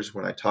lectures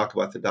when I talk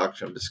about the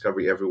doctrine of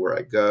discovery everywhere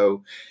I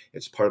go.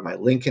 It's part of my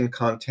Lincoln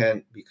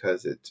content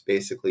because it's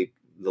basically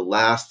the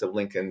last of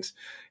Lincoln's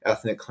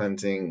ethnic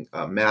cleansing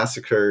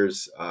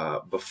massacres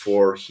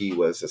before he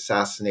was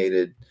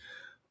assassinated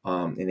in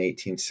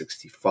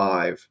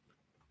 1865.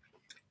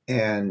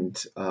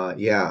 And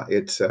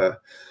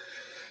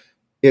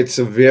it's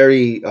a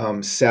very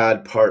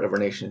sad part of our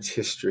nation's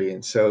history.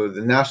 And so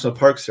the National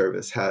Park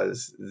Service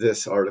has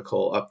this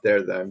article up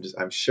there that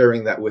I'm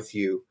sharing that with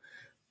you,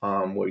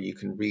 where you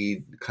can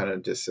read kind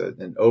of just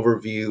an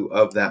overview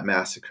of that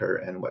massacre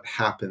and what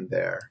happened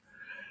there.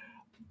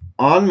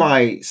 On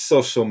my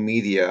social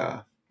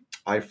media,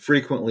 I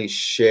frequently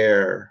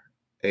share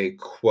a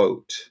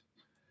quote.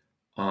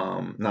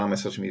 Not on my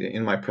social media,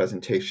 in my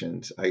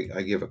presentations,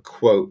 I give a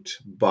quote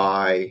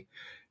by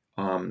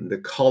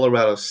the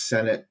Colorado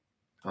Senate,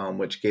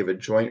 which gave a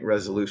joint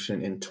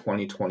resolution in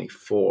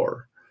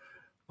 2024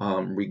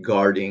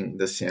 regarding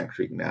the Sand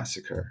Creek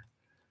Massacre.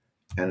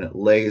 And it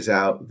lays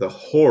out the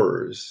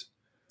horrors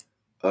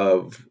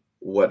of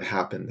what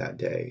happened that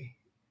day.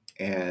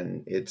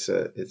 And it's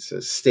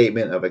a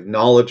statement of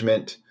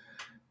acknowledgement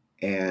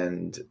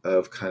and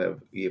of kind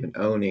of even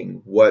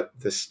owning what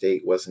the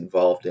state was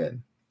involved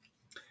in.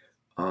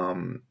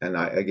 And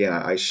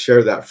I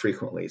share that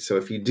frequently. So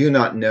if you do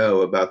not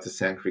know about the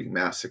Sand Creek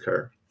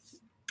Massacre,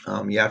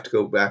 you have to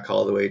go back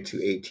all the way to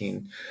the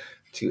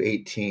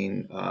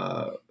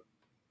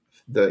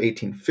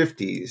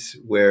 1850s,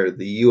 where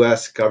the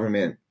U.S.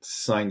 government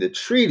signed a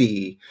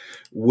treaty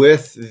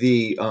with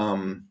the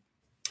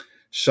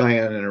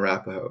Cheyenne and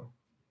Arapaho,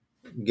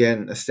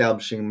 again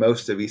establishing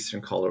most of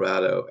eastern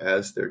Colorado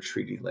as their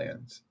treaty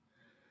lands.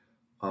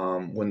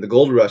 When the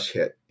gold rush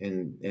hit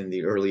in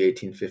the early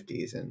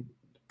 1850s and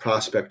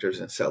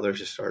prospectors and settlers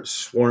just started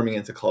swarming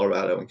into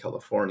Colorado and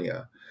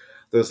California,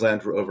 those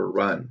lands were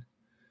overrun.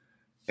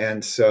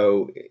 And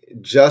so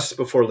just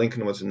before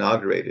Lincoln was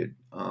inaugurated,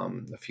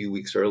 a few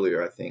weeks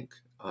earlier, I think,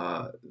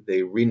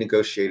 they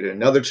renegotiated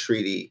another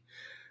treaty,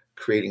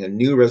 creating a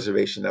new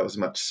reservation that was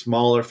much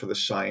smaller for the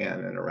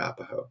Cheyenne and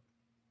Arapaho.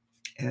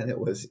 And it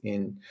was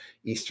in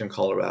eastern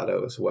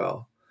Colorado as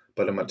well,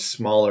 but a much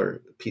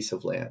smaller piece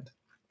of land.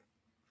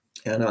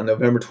 And on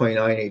November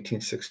 29,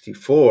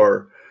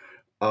 1864,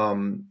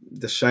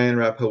 the Cheyenne and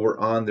Arapaho were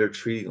on their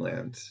treaty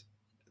lands.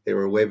 They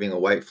were waving a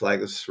white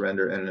flag of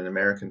surrender and an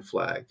American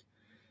flag.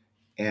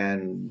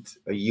 And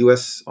a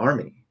U.S.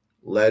 Army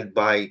led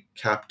by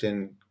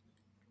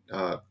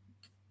by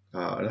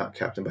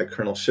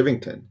Colonel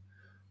Shivington,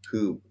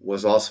 who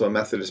was also a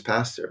Methodist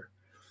pastor.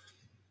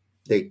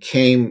 They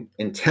came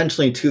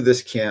intentionally to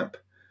this camp,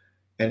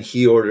 and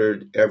he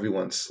ordered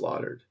everyone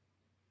slaughtered.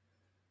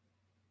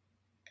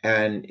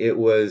 And it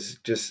was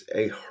just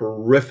a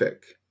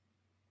horrific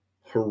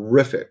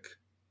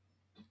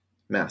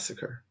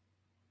massacre.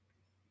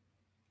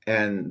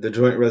 And the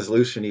joint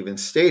resolution even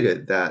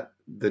stated that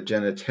the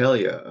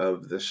genitalia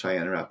of the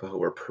Cheyenne and Arapaho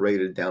were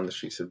paraded down the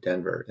streets of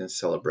Denver in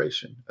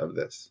celebration of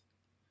this.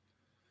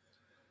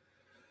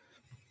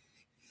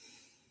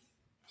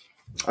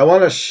 I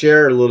want to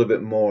share a little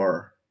bit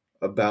more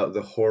about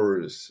the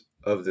horrors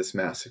of this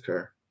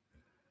massacre.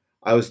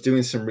 I was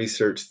doing some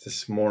research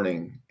this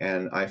morning,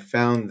 and I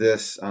found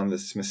this on the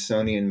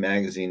Smithsonian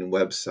Magazine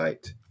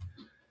website.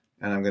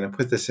 And I'm going to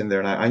put this in there.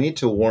 And I need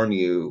to warn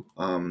you,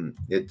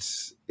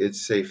 it's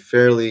a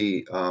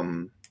fairly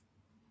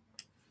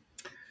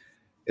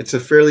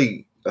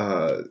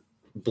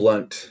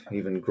blunt,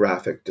 even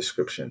graphic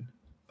description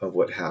of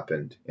what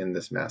happened in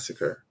this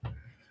massacre.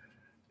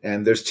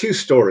 And there's two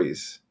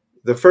stories.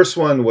 The first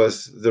one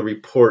was the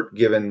report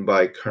given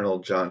by Colonel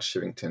John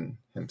Shivington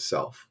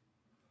himself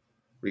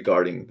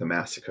regarding the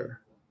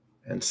massacre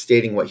and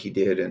stating what he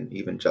did and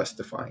even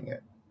justifying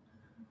it.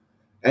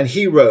 And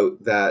he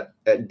wrote that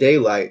at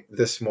daylight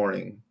this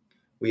morning,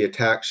 we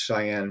attacked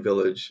Cheyenne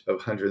village of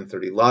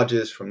 130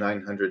 lodges from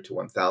 900 to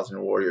 1,000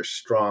 warriors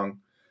strong.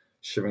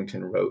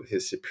 Shivington wrote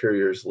his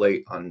superiors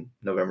late on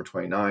November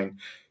 29.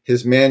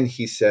 His men,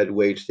 he said,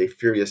 waged a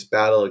furious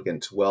battle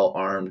against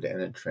well-armed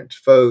and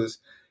entrenched foes,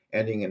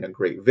 ending in a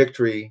great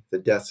victory, the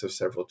deaths of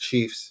several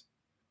chiefs,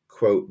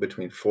 quote,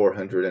 between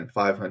 400 and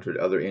 500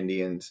 other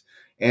Indians,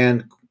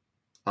 and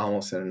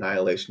almost an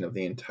annihilation of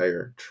the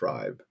entire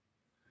tribe.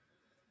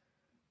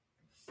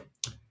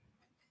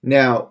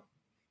 Now,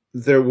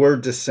 there were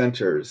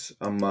dissenters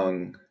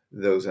among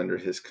those under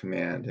his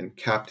command, and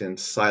Captain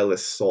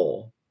Silas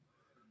Soule,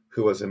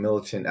 who was a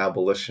militant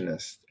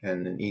abolitionist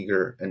and an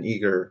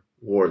eager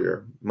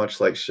warrior, much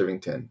like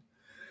Shivington.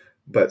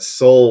 But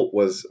Soule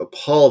was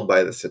appalled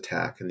by this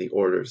attack and the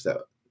orders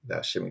that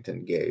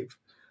Shivington gave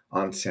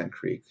on Sand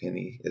Creek. And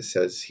it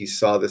says he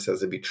saw this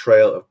as a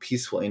betrayal of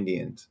peaceful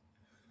Indians,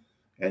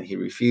 and he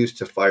refused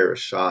to fire a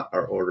shot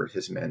or order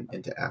his men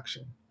into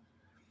action,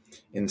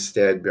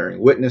 instead bearing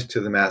witness to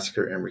the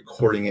massacre and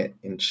recording it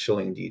in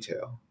chilling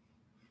detail.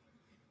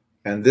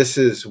 And this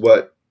is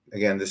what,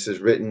 again, this is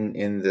written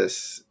in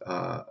this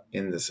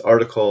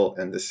article,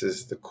 and this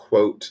is the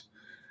quote,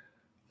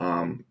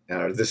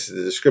 this is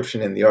the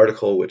description in the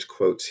article which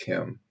quotes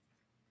him.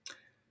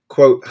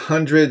 Quote,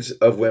 "Hundreds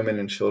of women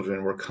and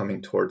children were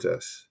coming towards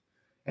us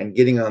and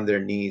getting on their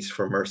knees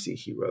for mercy,"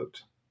 he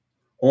wrote,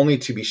 "only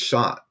to be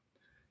shot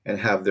and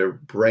have their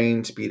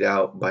brains beat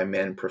out by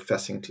men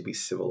professing to be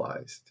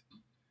civilized.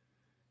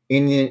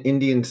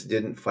 Indians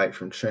didn't fight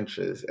from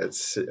trenches, as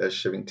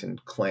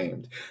Shivington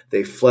claimed.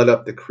 They fled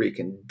up the creek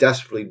and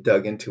desperately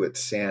dug into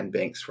its sand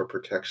banks for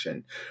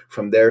protection.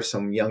 From there,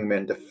 some young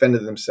men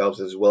defended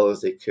themselves as well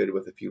as they could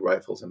with a few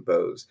rifles and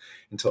bows,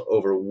 until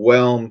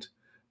overwhelmed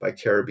by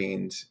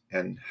carabines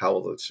and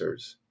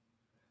howitzers.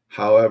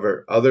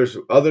 However,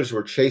 others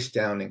were chased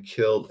down and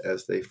killed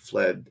as they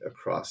fled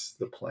across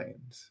the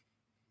plains."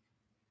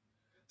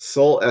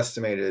 Soule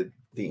estimated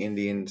the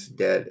Indians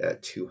dead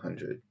at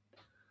 200,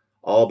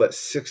 all but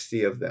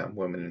 60 of them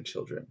women and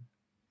children.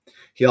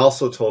 He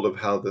also told of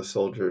how the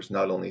soldiers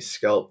not only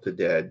scalped the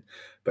dead,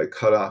 but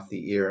cut off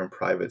the ear and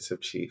privates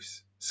of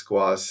chiefs.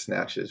 Squaws'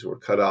 snatches were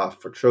cut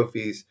off for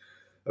trophies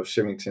of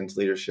Shivington's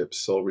leadership.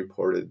 Soule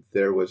reported,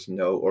 "There was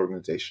no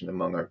organization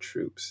among our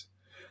troops.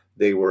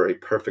 They were a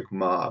perfect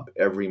mob,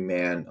 every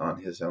man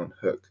on his own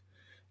hook.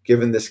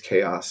 Given this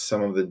chaos,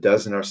 some of the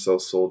dozen or so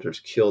soldiers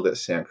killed at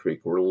Sand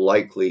Creek were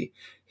likely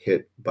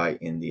hit by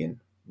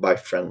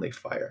friendly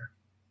fire."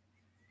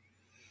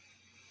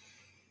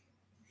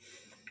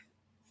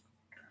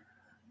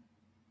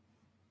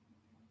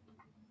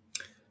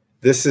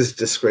 This is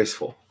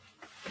disgraceful.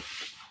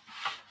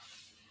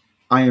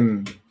 I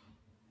am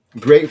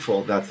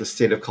grateful that the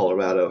state of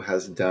Colorado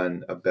has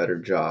done a better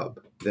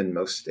job than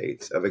most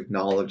states of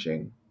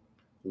acknowledging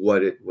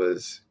what it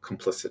was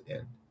complicit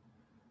in.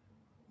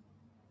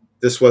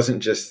 This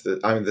wasn't just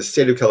the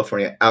state of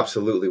California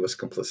absolutely was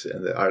complicit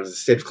in the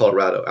state of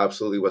Colorado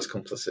absolutely was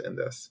complicit in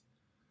this,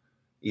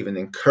 even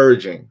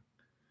encouraging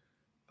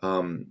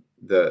the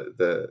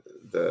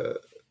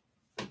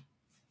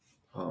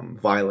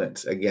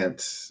violence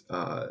against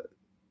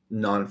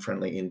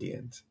non-friendly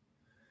Indians.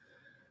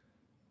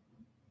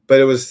 But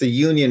it was the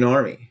Union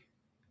Army,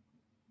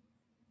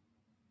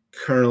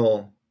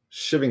 Colonel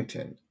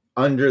Shivington,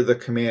 under the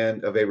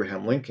command of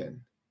Abraham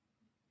Lincoln,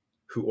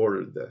 who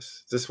ordered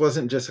this. This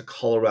wasn't just a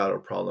Colorado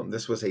problem.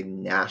 This was a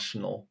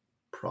national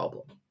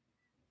problem.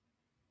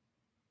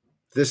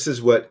 This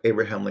is what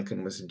Abraham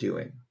Lincoln was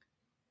doing.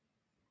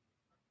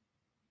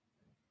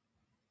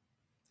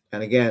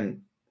 And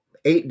again,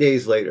 8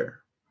 days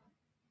later,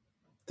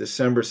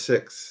 December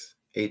 6,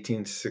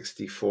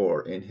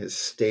 1864, in his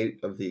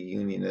State of the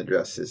Union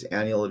address, his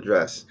annual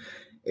address,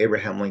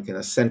 Abraham Lincoln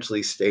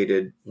essentially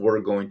stated, "We're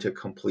going to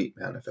complete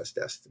Manifest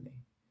Destiny.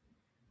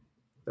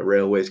 The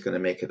railway is going to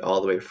make it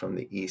all the way from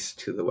the east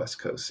to the west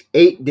coast."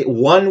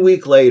 1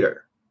 week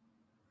later,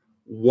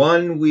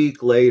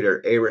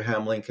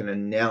 Abraham Lincoln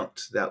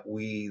announced that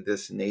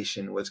this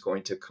nation, was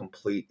going to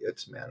complete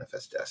its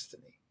Manifest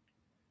Destiny.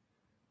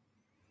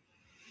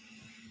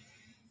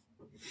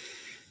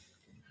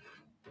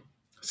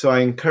 So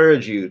I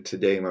encourage you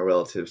today, my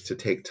relatives, to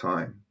take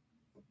time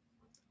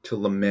to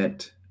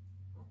lament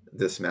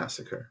this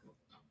massacre,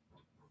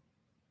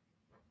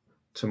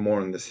 to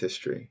mourn this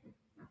history,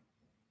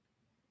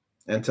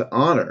 and to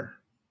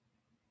honor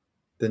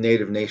the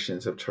native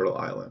nations of Turtle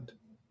Island.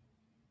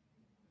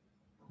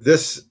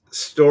 This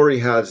story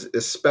has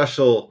a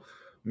special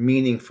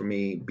meaning for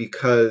me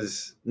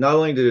because not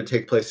only did it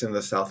take place in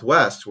the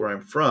Southwest, where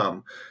I'm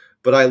from,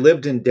 but I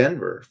lived in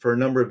Denver for a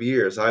number of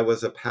years. I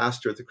was a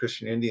pastor at the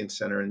Christian Indian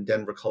Center in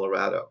Denver,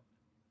 Colorado.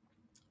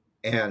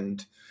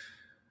 And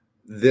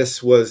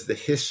this was the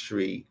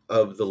history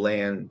of the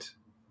land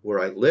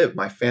where I lived.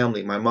 My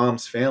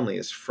mom's family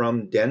is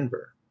from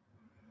Denver.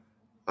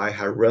 I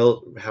have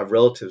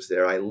relatives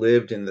there. I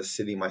lived in the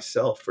city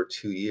myself for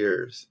 2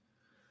 years.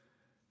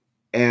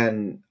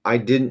 And I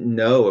didn't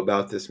know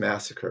about this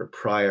massacre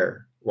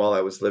while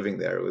I was living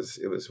there.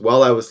 It was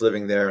while I was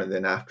living there, and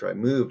then after I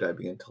moved, I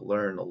began to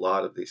learn a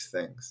lot of these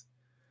things.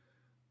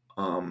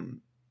 And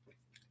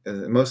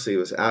mostly it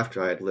was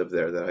after I had lived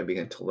there that I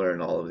began to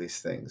learn all of these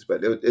things.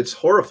 But it's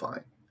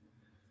horrifying.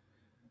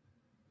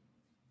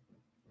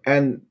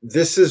 And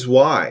this is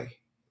one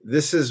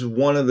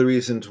of the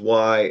reasons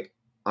why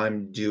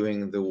I'm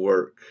doing the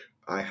work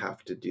I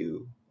have to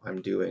do.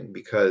 I'm doing,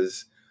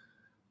 because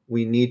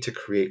we need to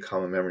create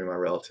common memory, my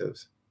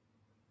relatives.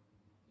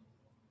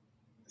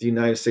 The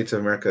United States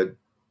of America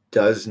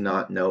does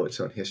not know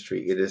its own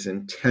history. It is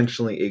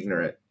intentionally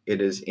ignorant.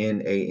 It is in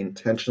an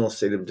intentional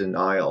state of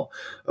denial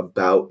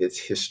about its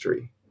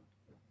history.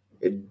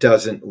 It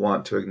doesn't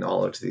want to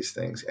acknowledge these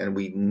things. And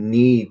we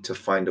need to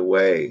find a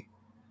way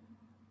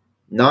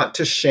not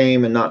to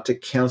shame and not to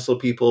cancel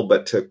people,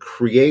 but to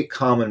create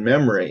common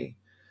memory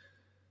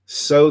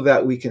so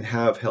that we can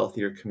have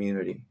healthier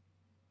community.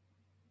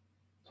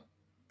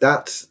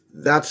 That's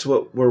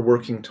what we're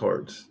working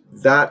towards.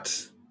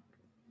 That's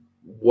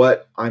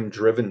what I'm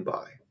driven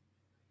by.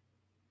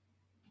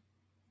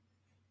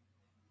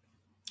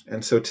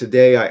 And so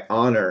today I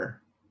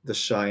honor the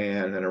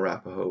Cheyenne and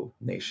Arapaho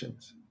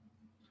nations.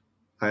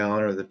 I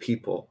honor the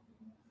people.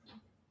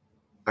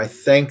 I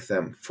thank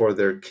them for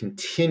their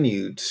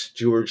continued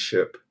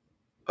stewardship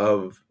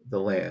of the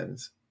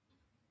lands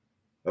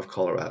of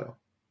Colorado.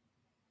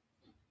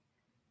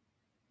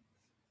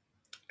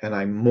 And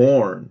I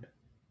mourn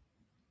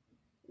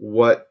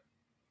what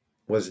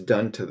was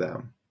done to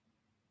them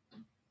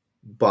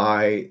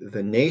by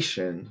the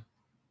nation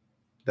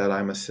that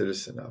I'm a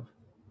citizen of.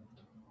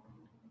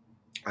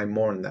 I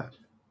mourn that.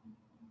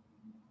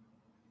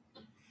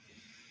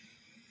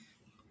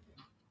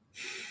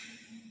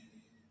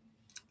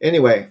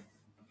 Anyway,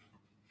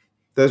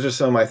 those are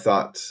some of my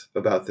thoughts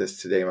about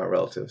this today, my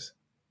relatives.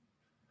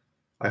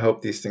 I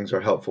hope these things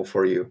are helpful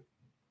for you.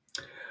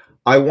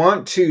 I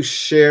want to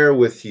share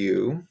with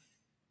you,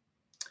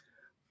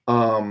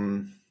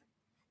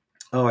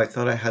 I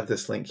thought I had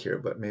this link here,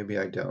 but maybe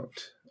I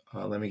don't.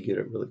 Let me get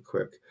it really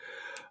quick.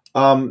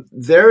 I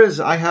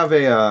have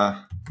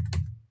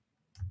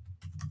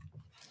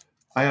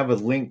a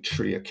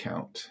Linktree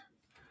account.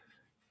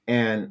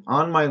 And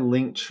on my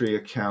Linktree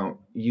account,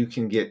 you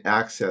can get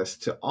access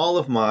to all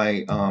of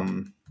my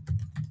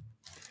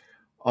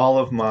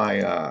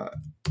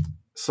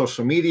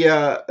social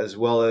media, as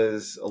well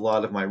as a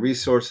lot of my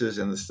resources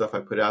and the stuff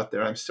I put out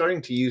there. I'm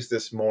starting to use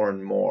this more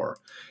and more,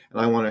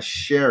 and I want to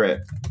share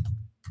it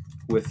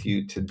with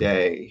you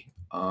today.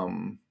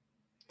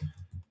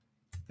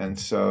 And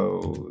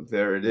so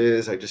there it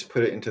is. I just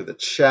put it into the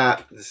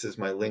chat. This is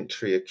my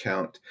Linktree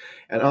account.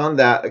 And on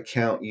that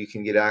account, you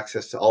can get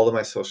access to all of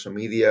my social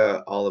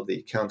media, all of the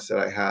accounts that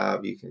I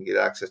have. You can get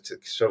access to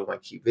several of my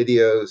key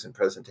videos and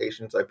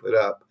presentations I put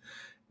up,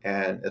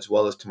 and as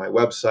well as to my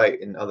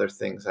website and other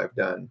things I've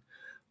done.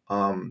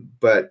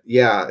 But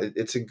yeah,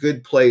 it's a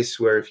good place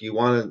where if you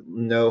want to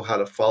know how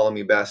to follow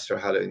me best or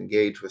how to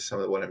engage with some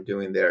of what I'm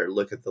doing there,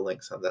 look at the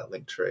links on that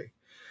Linktree.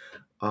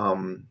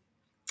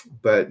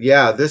 But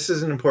yeah, this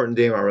is an important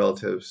day, my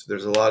relatives.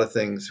 There's a lot of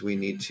things we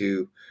need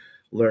to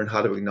learn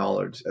how to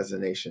acknowledge as a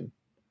nation.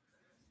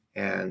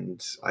 And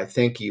I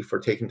thank you for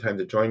taking time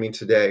to join me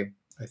today.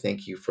 I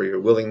thank you for your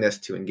willingness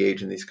to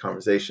engage in these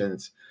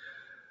conversations.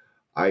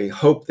 I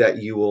hope that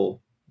you will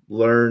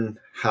learn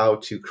how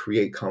to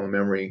create common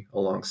memory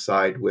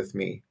alongside with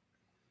me.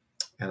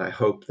 And I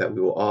hope that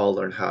we will all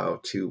learn how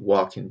to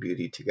walk in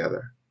beauty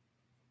together.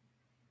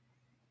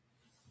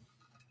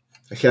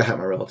 Yeah,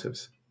 my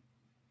relatives.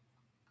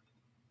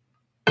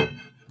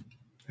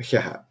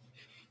 Yeah.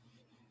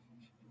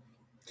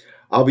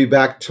 I'll be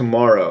back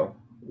tomorrow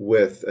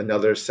with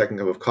another second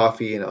cup of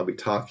coffee, and I'll be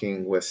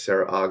talking with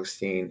Sarah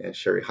Augustine and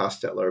Sherry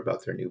Hostetler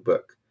about their new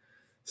book.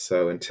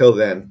 So until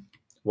then,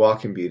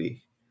 walk in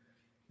beauty,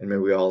 and may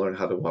we all learn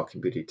how to walk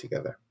in beauty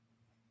together.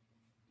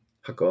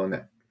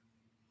 Hakone.